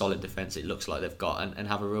and the solid defence it looks like they've got, and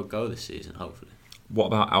have a real go this season, hopefully. What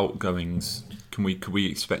about outgoings? Could we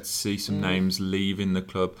expect to see some names leaving the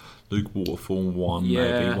club? Luke Waterfall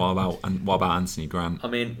maybe. What about Anthony Grant? I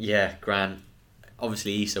mean, Grant.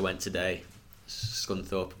 Obviously, Issa went today.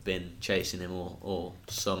 Scunthorpe have been chasing him all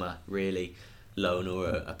summer, really, loan or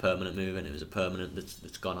a permanent move, and it was a permanent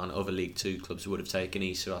that's gone on. Other League 2 clubs would have taken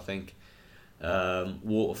Issa, I think.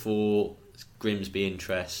 Waterfall, Grimsby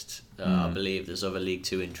interest. I believe there's other League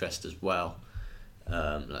Two interest as well.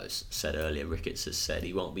 Like I said earlier, Ricketts has said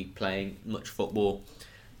he won't be playing much football.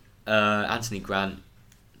 Anthony Grant,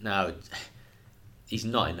 now he's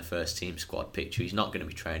not in the first team squad picture. He's not going to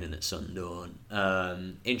be training at Sunderland.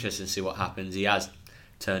 Interesting to see what happens. He has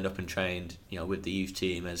turned up and trained, with the youth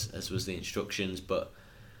team as was the instructions, but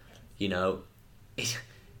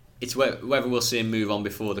it's whether we'll see him move on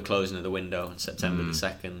before the closing of the window on September the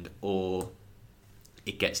 2nd, or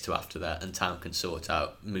it gets to after that and Town can sort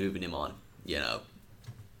out moving him on.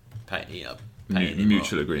 Paying him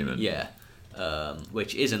mutual off. Agreement. Yeah,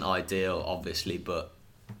 which isn't ideal, obviously, but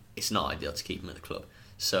it's not ideal to keep him at the club.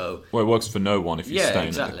 So it works for no one if you're staying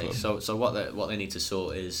exactly. at the club. So what they need to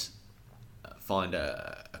sort is find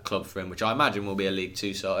a club for him, which I imagine will be a League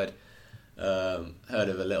Two side. Heard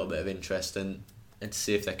of a little bit of interest and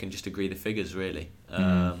see if they can just agree the figures, really.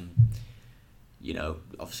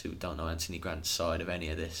 Obviously we don't know Anthony Grant's side of any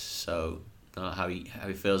of this, so I don't know how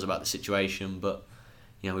he feels about the situation, but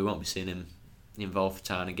we won't be seeing him involved for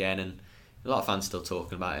Town again, and a lot of fans still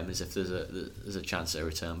talking about him as if there's a chance at a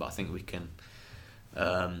return, but I think we can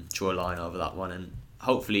draw a line over that one, and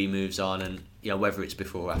hopefully he moves on, and whether it's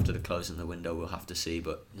before or after the closing of the window we'll have to see,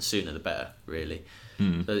 but the sooner the better, really.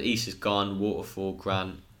 So the East is gone, Waterfall,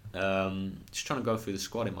 Grant. Just trying to go through the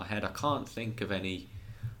squad in my head. I can't think of any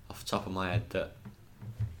off the top of my head that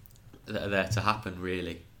are there to happen,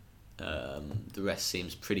 really. The rest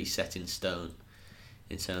seems pretty set in stone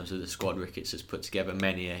in terms of the squad Ricketts has put together.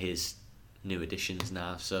 Many are his new additions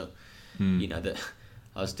now, so that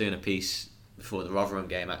I was doing a piece before the Rotherham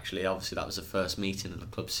game, actually. Obviously that was the first meeting of the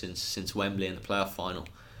club since Wembley in the playoff final.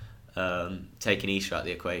 Taking Easter out of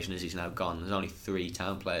the equation as he's now gone, there's only 3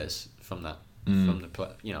 Town players from that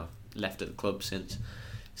left at the club since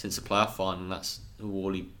the playoff final, and that's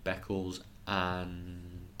Wally Beckles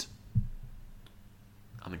and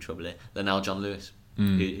I'm in trouble here, Linnell John Lewis,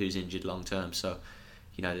 who's injured long term. So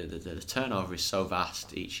the turnover is so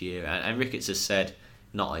vast each year, and Ricketts has said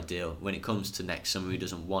not ideal when it comes to next summer. He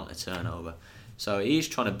doesn't want a turnover, so he's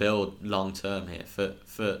trying to build long term here for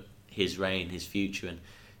his reign, his future, and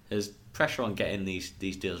there's pressure on getting these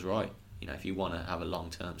deals right. If you want to have a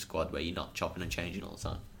long term squad where you're not chopping and changing all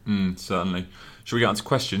the time. Certainly. Shall we get on to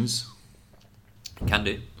questions? Can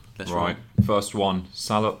do. Let's right. First one,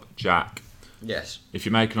 Salop Jack. Yes. If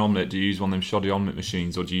you make an omelette, do you use one of them shoddy omelette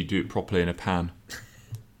machines, or do you do it properly in a pan?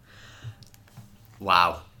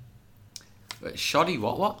 Wow. Shoddy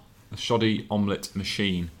what? A shoddy omelette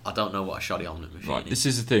machine. I don't know what a shoddy omelette machine is. This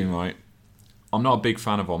is the thing, right? I'm not a big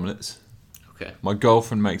fan of omelettes. Okay. My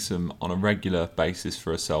girlfriend makes them on a regular basis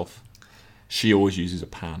for herself. She always uses a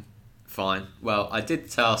pan. Fine. Well, I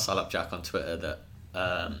did tell Salop Jack on Twitter that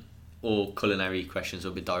all culinary questions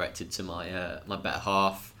will be directed to my better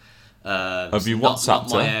half. Have you WhatsApped not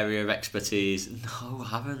my her? area of expertise. No, I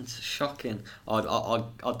haven't. Shocking.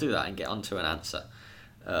 I'll do that and get onto an answer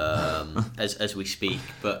as we speak.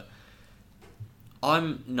 But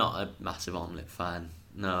I'm not a massive omelette fan.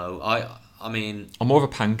 No, I mean, I'm more of a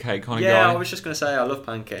pancake kind of guy. Yeah, I was just going to say I love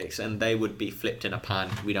pancakes, and they would be flipped in a pan.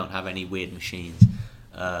 We don't have any weird machines.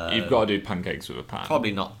 You've got to do pancakes with a pan.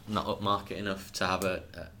 Probably not upmarket enough to have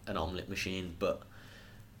an omelette machine, but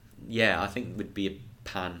yeah, I think it would be a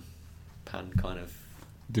pan kind of.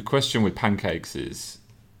 The question with pancakes is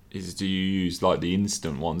do you use like the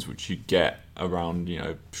instant ones which you get around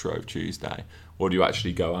Shrove Tuesday, or do you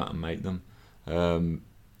actually go out and make them?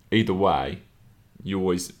 Either way,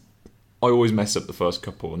 I always mess up the first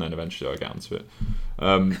couple, and then eventually I get onto it.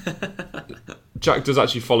 Jack does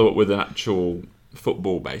actually follow up with an actual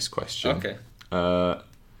football-based question. Okay.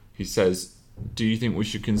 He says, do you think we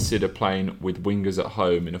should consider playing with wingers at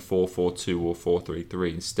home in a 4-4-2 or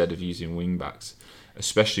 4-3-3 instead of using wing-backs,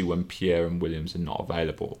 especially when Pierre and Williams are not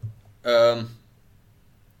available? I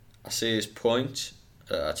see his point.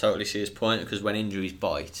 I totally see his point, because when injuries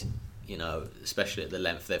bite, especially at the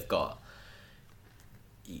length they've got,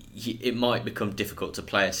 it might become difficult to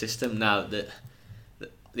play a system. Now,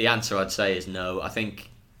 the answer I'd say is no. I think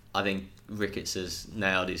Ricketts has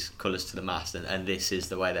nailed his colours to the mast, and this is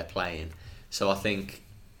the way they're playing. So I think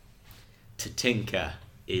to tinker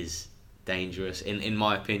is dangerous. In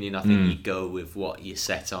my opinion, I think you go with what you're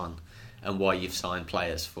set on and what you've signed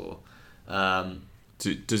players for.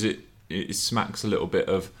 Does it smacks a little bit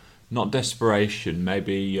of not desperation,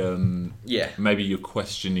 maybe maybe you're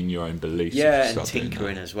questioning your own beliefs. Yeah, and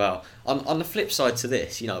tinkering as well. On the flip side to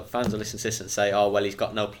this, fans will listen to this and say, "Oh, well, he's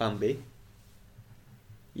got no plan B."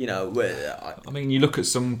 I mean, you look at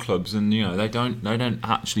some clubs and they don't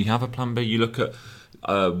actually have a plan B. You look at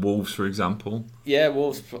Wolves, for example. Yeah,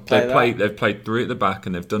 Wolves They've played 3 at the back,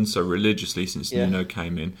 and they've done so religiously since Nuno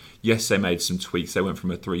came in. Yes, they made some tweaks. They went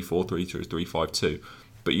from a 3-4-3 to a 3-5-2.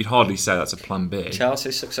 But you'd hardly say that's a plan B.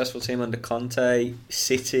 Chelsea's successful team under Conte,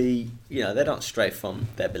 City, they don't stray from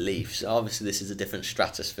their beliefs. Obviously, this is a different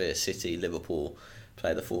stratosphere. City, Liverpool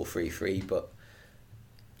play the 4-3-3, but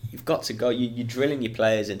you've got to go. You're drilling your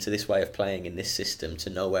players into this way of playing in this system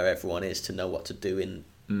to know where everyone is, to know what to do in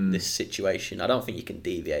this situation. I don't think you can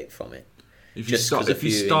deviate from it. If you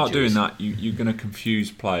start doing that, you're going to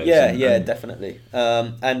confuse players. Yeah, definitely.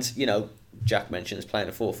 And Jack mentions playing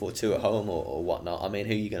a 4-4-2 at home or whatnot. I mean,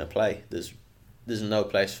 who are you going to play? There's no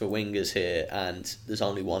place for wingers here, and there's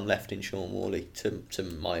only one left in Sean Worley to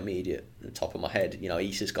my immediate top of my head.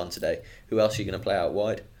 Issa's gone today. Who else are you going to play out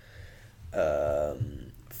wide?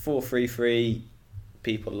 4-3-3,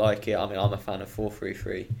 people like it. I mean, I'm a fan of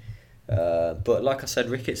 4-3-3. But like I said,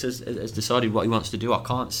 Ricketts has decided what he wants to do. I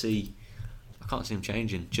can't see him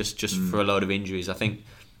changing just for a load of injuries. I think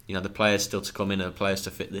the players still to come in are players to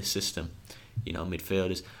fit this system.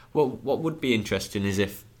 Midfielders. What would be interesting is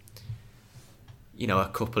if a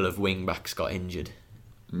couple of wing backs got injured.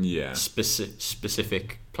 Yeah.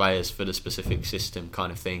 Specific players for the specific system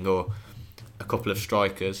kind of thing, or a couple of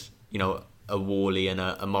strikers. A Worley and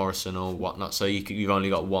a Morrison or whatnot. So you've only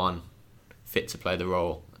got one fit to play the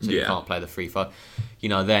role, so you can't play the 3-5.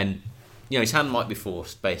 Then his hand might be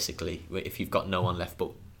forced basically if you've got no one left.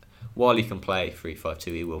 But while he can play 3-5-2,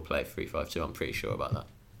 he will play 3-5-2. I'm pretty sure about that.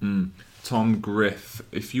 Tom Griff,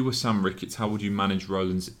 if you were Sam Ricketts, how would you manage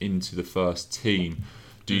Rowlands into the first team?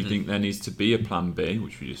 Do you think there needs to be a plan B,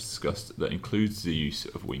 which we just discussed, that includes the use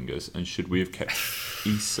of wingers? And should we have kept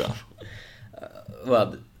Issa?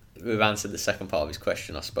 Well, we've answered the second part of his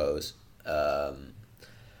question, I suppose. I'm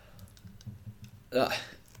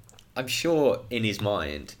sure in his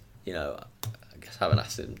mind, I guess I haven't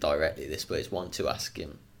asked him directly this, but it's one to ask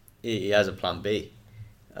him. He has a plan B.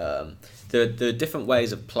 There are different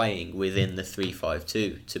ways of playing within the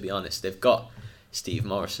 3-5-2, to be honest. They've got Steve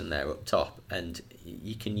Morrison there up top, and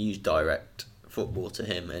you can use direct football to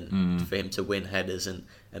him and for him to win headers and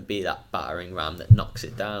be that battering ram that knocks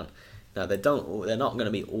it down. Now they're not going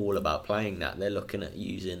to be all about playing that. They're looking at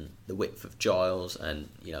using the width of Giles and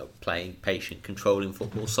playing patient, controlling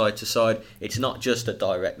football side to side. It's not just a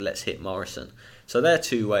direct let's hit Morrison. So there are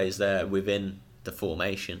 2 ways there within the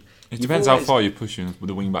formation. It depends how far you're pushing with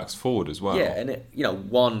the wing backs forward as well. Yeah, and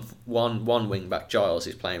one wing back, Giles,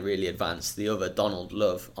 is playing really advanced. The other, Donald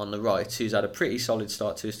Love, on the right, who's had a pretty solid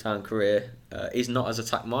start to his town career, is not as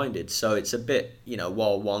attack minded. So it's a bit,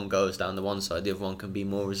 while one goes down the one side, the other one can be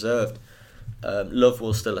more reserved. Love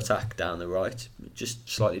will still attack down the right, just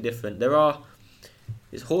slightly different.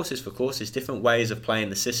 It's horses for courses, different ways of playing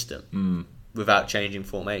the system without changing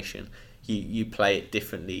formation. You play it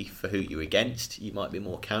differently for who you're against. You might be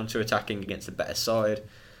more counter-attacking against a better side,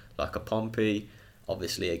 like a Pompey.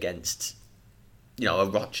 Obviously against, a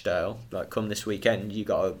Rochdale. Like come this weekend, you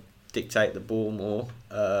got to dictate the ball more,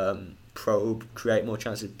 probe, create more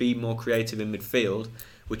chances, be more creative in midfield,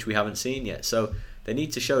 which we haven't seen yet. So they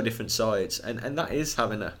need to show different sides, and that is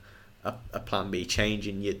having a plan B,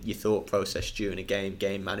 changing your thought process during a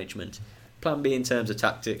game management. Plan B in terms of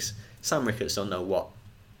tactics. Sam Ricketts don't know what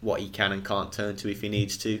he can and can't turn to if he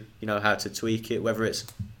needs to, how to tweak it, whether it's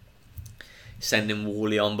sending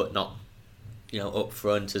Worley on but not, up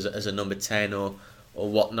front as a number 10 or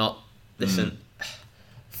whatnot. Listen,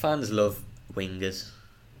 fans love wingers.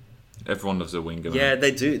 Everyone loves a winger. Yeah, they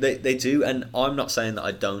do. They do, and I'm not saying that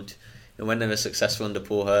I don't. And when they were successful under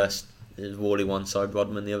Paul Hurst, there's Worley one side,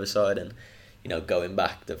 Rodman the other side, and going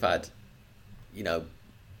back, they've had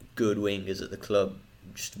good wingers at the club.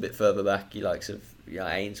 Just a bit further back, you likes of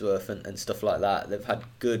Ainsworth and stuff like that. They've had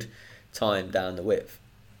good time down the width,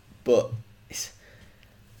 but it's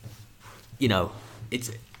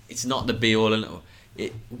not the be all and all.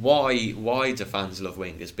 Why do fans love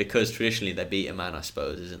wingers? Because traditionally they beat a man, I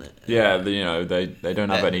suppose, isn't it? Yeah, they don't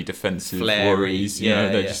have any defensive worries.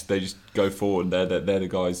 They just go forward. They're the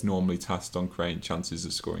guys normally tasked on creating chances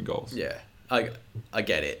of scoring goals. Yeah, I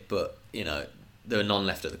get it, but there are none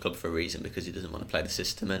left at the club for a reason, because he doesn't want to play the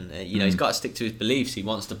system, and he's got to stick to his beliefs. He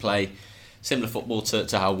wants to play similar football to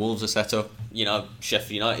how Wolves are set up.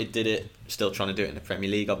 Sheffield United did it, still trying to do it in the Premier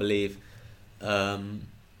League, I believe.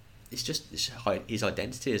 It's just his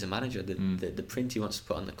identity as a manager, the print he wants to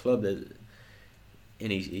put on the club,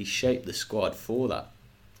 and he shaped the squad for that.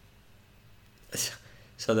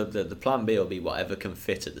 So the plan B will be whatever can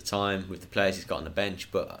fit at the time with the players he's got on the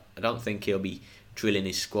bench, but I don't think he'll be drilling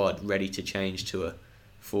his squad ready to change to a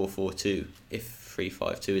 4-4-2 if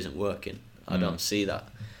 3-5-2 isn't working. I don't see that.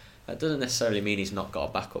 That doesn't necessarily mean he's not got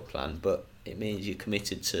a backup plan, but it means you're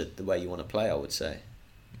committed to the way you want to play, I would say.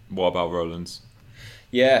 What about Rowlands?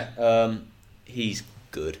 Yeah, he's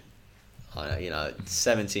good.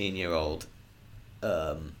 17-year-old,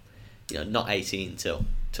 not 18 till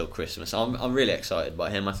Christmas. I'm really excited by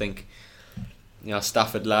him. I think,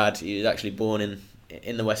 Stafford lad. He was actually born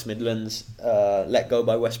in the West Midlands. Let go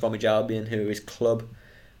by West Bromwich Albion, who are his club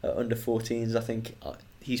under 14s. I think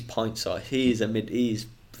he's pint size. He's 5'4",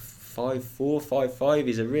 5'5".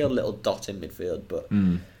 He's a real little dot in midfield. But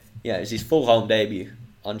it was his full home debut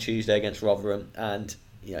on Tuesday against Rotherham, and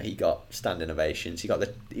he got standing ovations. He got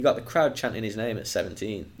the crowd chanting his name at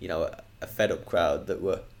 17. A fed up crowd that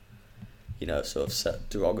were sort of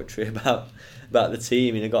derogatory about the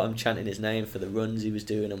team. Got him chanting his name for the runs he was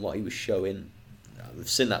doing and what he was showing. We've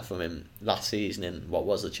seen that from him last season in what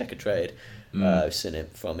was the Checker Trade. We've seen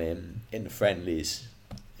it from him in the friendlies.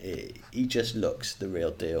 He just looks the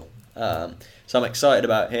real deal. So I'm excited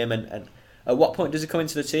about him. And at what point does he come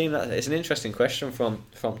into the team? It's an interesting question from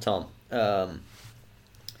Tom.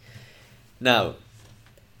 Now,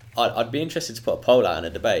 I'd be interested to put a poll out in a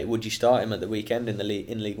debate. Would you start him at the weekend in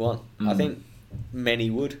League One? I think many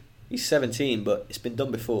would. He's 17, but it's been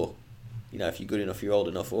done before. If you're good enough, you're old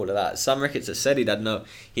enough, all of that. Sam Ricketts has said he'd have no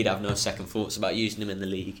second thoughts about using him in the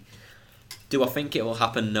league. Do I think it will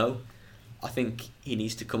happen? No. I think he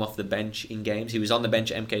needs to come off the bench in games. He was on the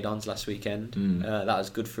bench at MK Dons last weekend. That was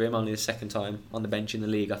good for him. Only the second time on the bench in the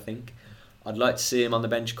league, I think. I'd like to see him on the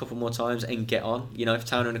bench a couple more times and get on. If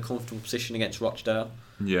Town are in a comfortable position against Rochdale,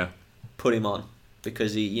 put him on,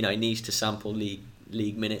 because he needs to sample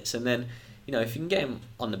league minutes. And then if you can get him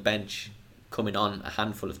on the bench, coming on a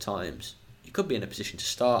handful of times, he could be in a position to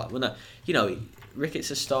start. Well, no, Ricketts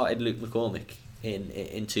has started Luke McCormick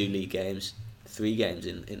in 2 league games, 3 games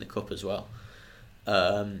in the cup as well.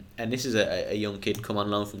 And this is a young kid come on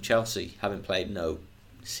loan from Chelsea, having played no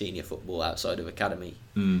senior football outside of academy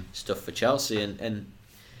stuff for Chelsea, and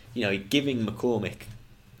giving McCormick,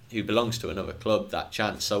 who belongs to another club, that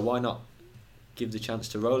chance. So why not give the chance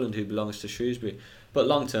to Rowland, who belongs to Shrewsbury? But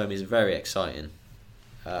long term, he's a very exciting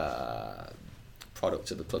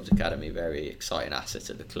product of the club's academy, very exciting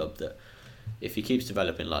asset at the club. That if he keeps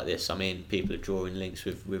developing like this, people are drawing links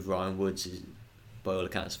with Ryan Woods. By all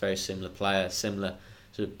accounts, very similar player, similar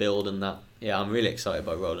sort of build and that. Yeah, I'm really excited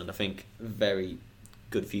by Rowland. I think very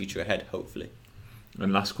good future ahead, hopefully.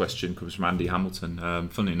 And last question comes from Andy Hamilton.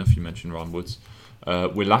 Funny enough, you mentioned Ryan Woods.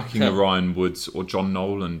 We're lacking a Ryan Woods or John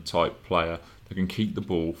Nolan type player that can keep the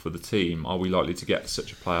ball for the team. Are we likely to get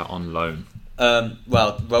such a player on loan?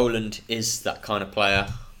 Well, Rowland is that kind of player,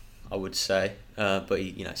 I would say. But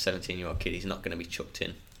he, 17-year-old kid, he's not going to be chucked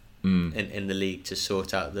in the league to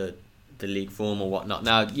sort out the league form or whatnot.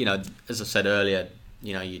 Now, as I said earlier,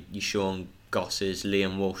 you Sean Gosses,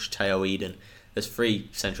 Liam Walsh, Teo Eden. There's 3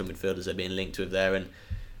 central midfielders that are being linked with there,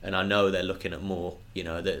 and I know they're looking at more.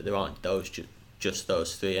 There aren't just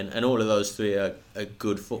those 3, and all of those 3 are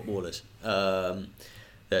good footballers. There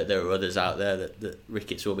are others out there that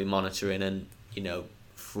Ricketts will be monitoring, and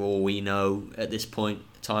for all we know at this point,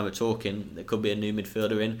 time of talking, there could be a new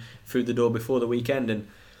midfielder in through the door before the weekend, and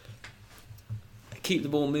keep the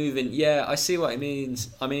ball moving. Yeah, I see what it means.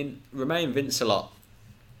 Romain Vincelot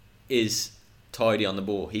is tidy on the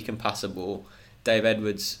ball. He can pass a ball. Dave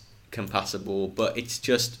Edwards can pass a ball, but it's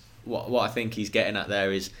just what I think he's getting at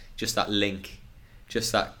there is just that link,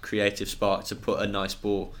 just that creative spark to put a nice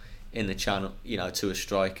ball in the channel, to a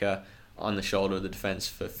striker on the shoulder of the defence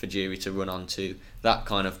for Fajiri to run onto. That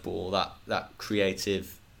kind of ball, that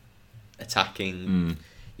creative attacking,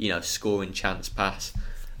 scoring chance pass.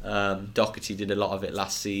 Doherty did a lot of it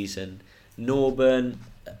last season. Norburn,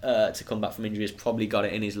 to come back from injury, has probably got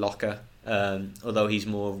it in his locker, although he's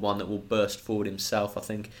more of one that will burst forward himself. I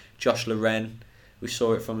think Josh Loren, we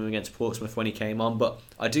saw it from him against Portsmouth when he came on, but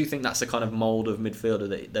I do think that's the kind of mould of midfielder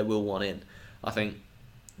that they will want in. I think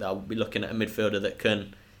they'll be looking at a midfielder that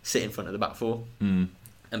can sit in front of the back 4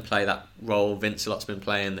 and play that role Vincelot's been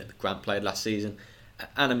playing, that Grant played last season,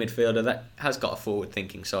 and a midfielder that has got a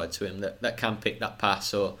forward-thinking side to him, that can pick that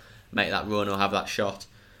pass or make that run or have that shot.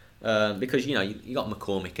 Because you got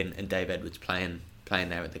McCormick and Dave Edwards playing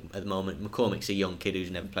there at the moment. McCormick's a young kid who's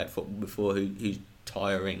never played football before, who's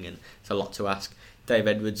tiring, and it's a lot to ask. Dave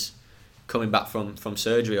Edwards coming back from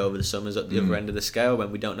surgery over the summers at the other end of the scale,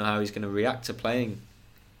 when we don't know how he's going to react to playing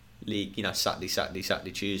league,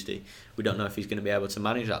 Saturday, Tuesday. We don't know if he's going to be able to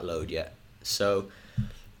manage that load yet. So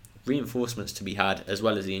reinforcements to be had, as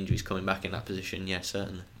well as the injuries coming back in that position. Yeah,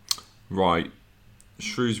 certainly. Right.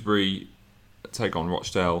 Shrewsbury take on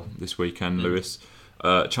Rochdale this weekend, Lewis.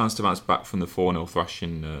 Chance to bounce back from the 4-0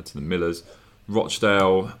 thrashing to the Millers.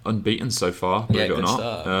 Rochdale unbeaten so far, believe it or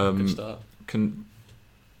not. Good start. Can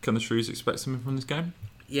the Shrews expect something from this game?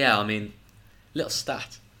 Yeah, I mean, little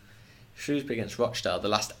stat. Shrewsbury against Rochdale, the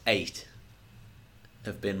last 8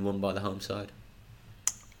 have been won by the home side.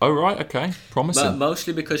 Oh, right, okay. Promising. But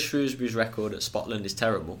mostly because Shrewsbury's record at Spotland is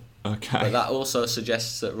terrible. Okay. But that also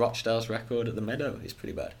suggests that Rochdale's record at the Meadow is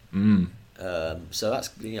pretty bad. So that's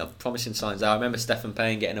promising signs there. I remember Stephen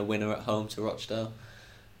Payne getting a winner at home to Rochdale.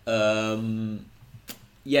 They've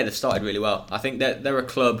started really well. I think they're a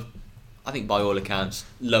club, I think by all accounts,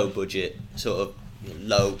 low budget, sort of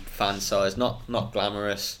low fan size, not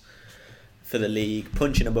glamorous for the league,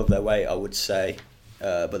 punching above their weight, I would say.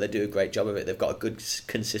 But they do a great job of it. They've got a good,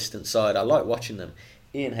 consistent side. I like watching them.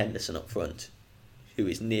 Ian Henderson up front, who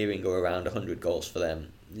is nearing or around 100 goals for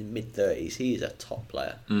them, in mid-30s. He is a top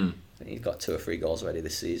player. He's got 2 or 3 goals already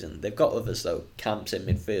this season. They've got others, though. Camps in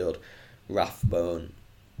midfield, Rathbone,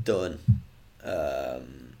 Dunn.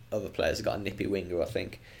 Other players have got a nippy winger, I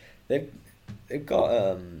think. They've got,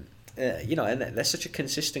 and they're such a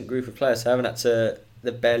consistent group of players.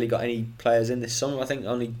 They've barely got any players in this summer. I think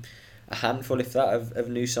only a handful, if that, of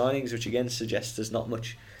new signings, which again suggests there's not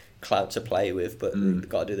much clout to play with, but they've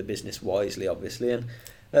got to do the business wisely, obviously. And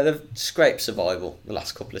they've scraped survival the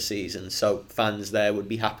last couple of seasons, so fans there would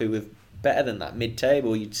be happy with better than that.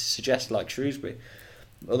 Mid-table, you'd suggest, like Shrewsbury.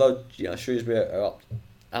 Although Shrewsbury are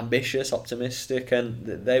ambitious, optimistic, and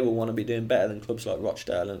they will want to be doing better than clubs like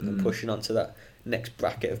Rochdale and pushing on to that next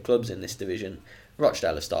bracket of clubs in this division.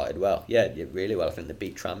 Rochdale have started well. Yeah, really well. I think they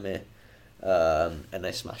beat Tranmere. And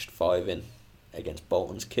they smashed 5 in against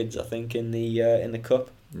Bolton's kids, I think, in the cup.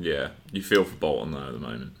 Yeah, you feel for Bolton though at the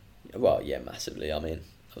moment. Well, yeah, massively. I mean,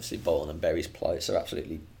 obviously Bolton and Bury's plights are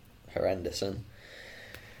absolutely horrendous, and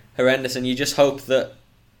you just hope that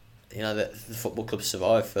that the football club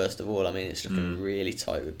survive first of all. I mean, it's looking really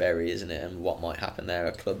tight with Bury, isn't it? And what might happen there?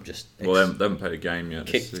 A club just they haven't played a game yet.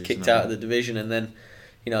 Kicked out of the division, and then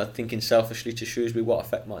thinking selfishly to Shrewsbury, what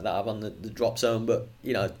effect might that have on the drop zone? But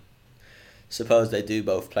suppose they do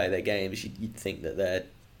both play their games, you'd think that they're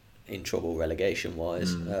in trouble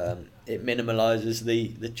relegation-wise. It minimalises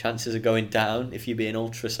the chances of going down if you're being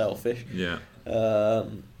ultra selfish. Yeah.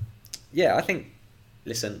 I think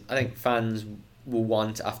fans will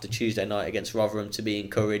want, after Tuesday night against Rotherham, to be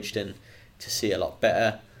encouraged and to see a lot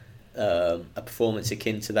better. A performance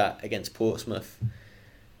akin to that against Portsmouth.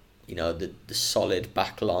 The solid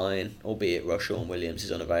back line, albeit Rushall and Williams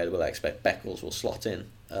is unavailable. I expect Beckles will slot in.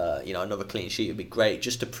 Another clean sheet would be great,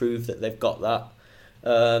 just to prove that they've got that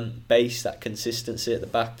base, that consistency at the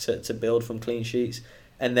back to build from clean sheets,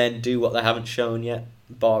 and then do what they haven't shown yet,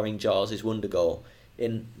 barring Giles' wonder goal,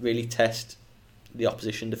 in really test the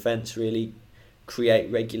opposition defence, really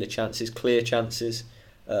create regular chances, clear chances,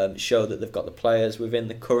 show that they've got the players within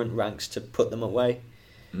the current ranks to put them away.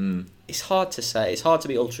 It's hard to say. It's hard to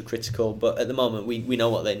be ultra critical, but at the moment we know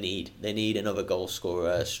what they need. They need another goal scorer,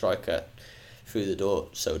 a striker through the door.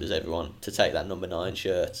 So does everyone, to take that number 9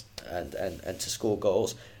 shirt and to score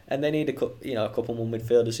goals. And they need a couple more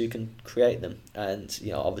midfielders who can create them. And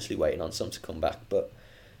obviously waiting on some to come back, but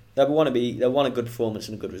they want a good performance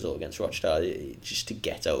and a good result against Rochdale, just to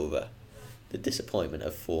get over the disappointment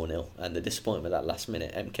of 4-0 and the disappointment of that last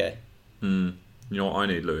minute MK. You know what I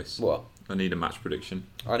need, Lewis? What? I need a match prediction.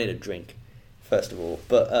 I need a drink, first of all,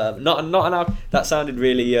 but not an. That sounded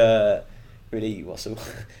really, that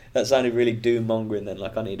sounded really doom mongering. Then,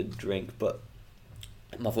 like, I need a drink, but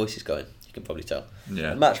my voice is going. You can probably tell.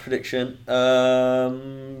 Yeah. Match prediction.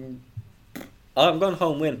 I'm going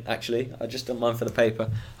home win. Actually, I just done mine for the paper.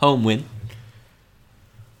 Home win.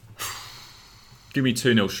 Give me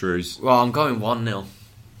 2-0 Shrews. Well, I'm going 1-0.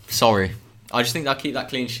 Sorry, I just think they'll keep that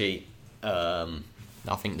clean sheet.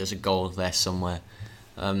 I think there's a goal there somewhere.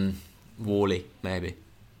 Worley, maybe.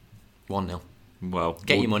 1-0. Well,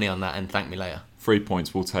 get your money on that and thank me later. 3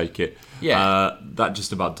 points, we'll take it. Yeah. That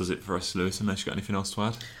just about does it for us, Lewis, unless you've got anything else to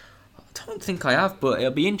add. I don't think I have, but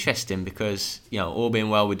it'll be interesting because, all being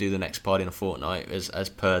well, we do the next pod in a fortnight as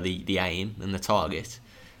per the aim and the target.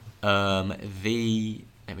 Let me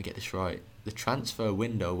get this right. The transfer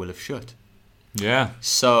window will have shut. Yeah.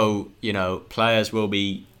 So, players will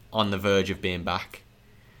be on the verge of being back,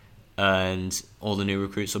 and all the new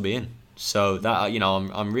recruits will be in. So that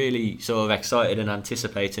I'm really sort of excited and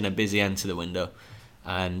anticipating a busy end to the window,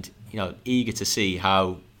 and eager to see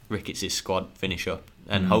how Ricketts' squad finish up,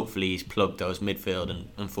 and hopefully he's plugged those midfield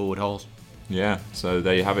and forward holes. Yeah. So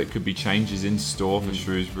there you have it. Could be changes in store for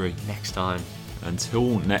Shrewsbury next time.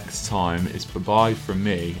 Until next time, it's bye-bye from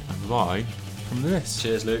me and bye from Lewis.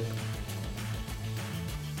 Cheers, Luke.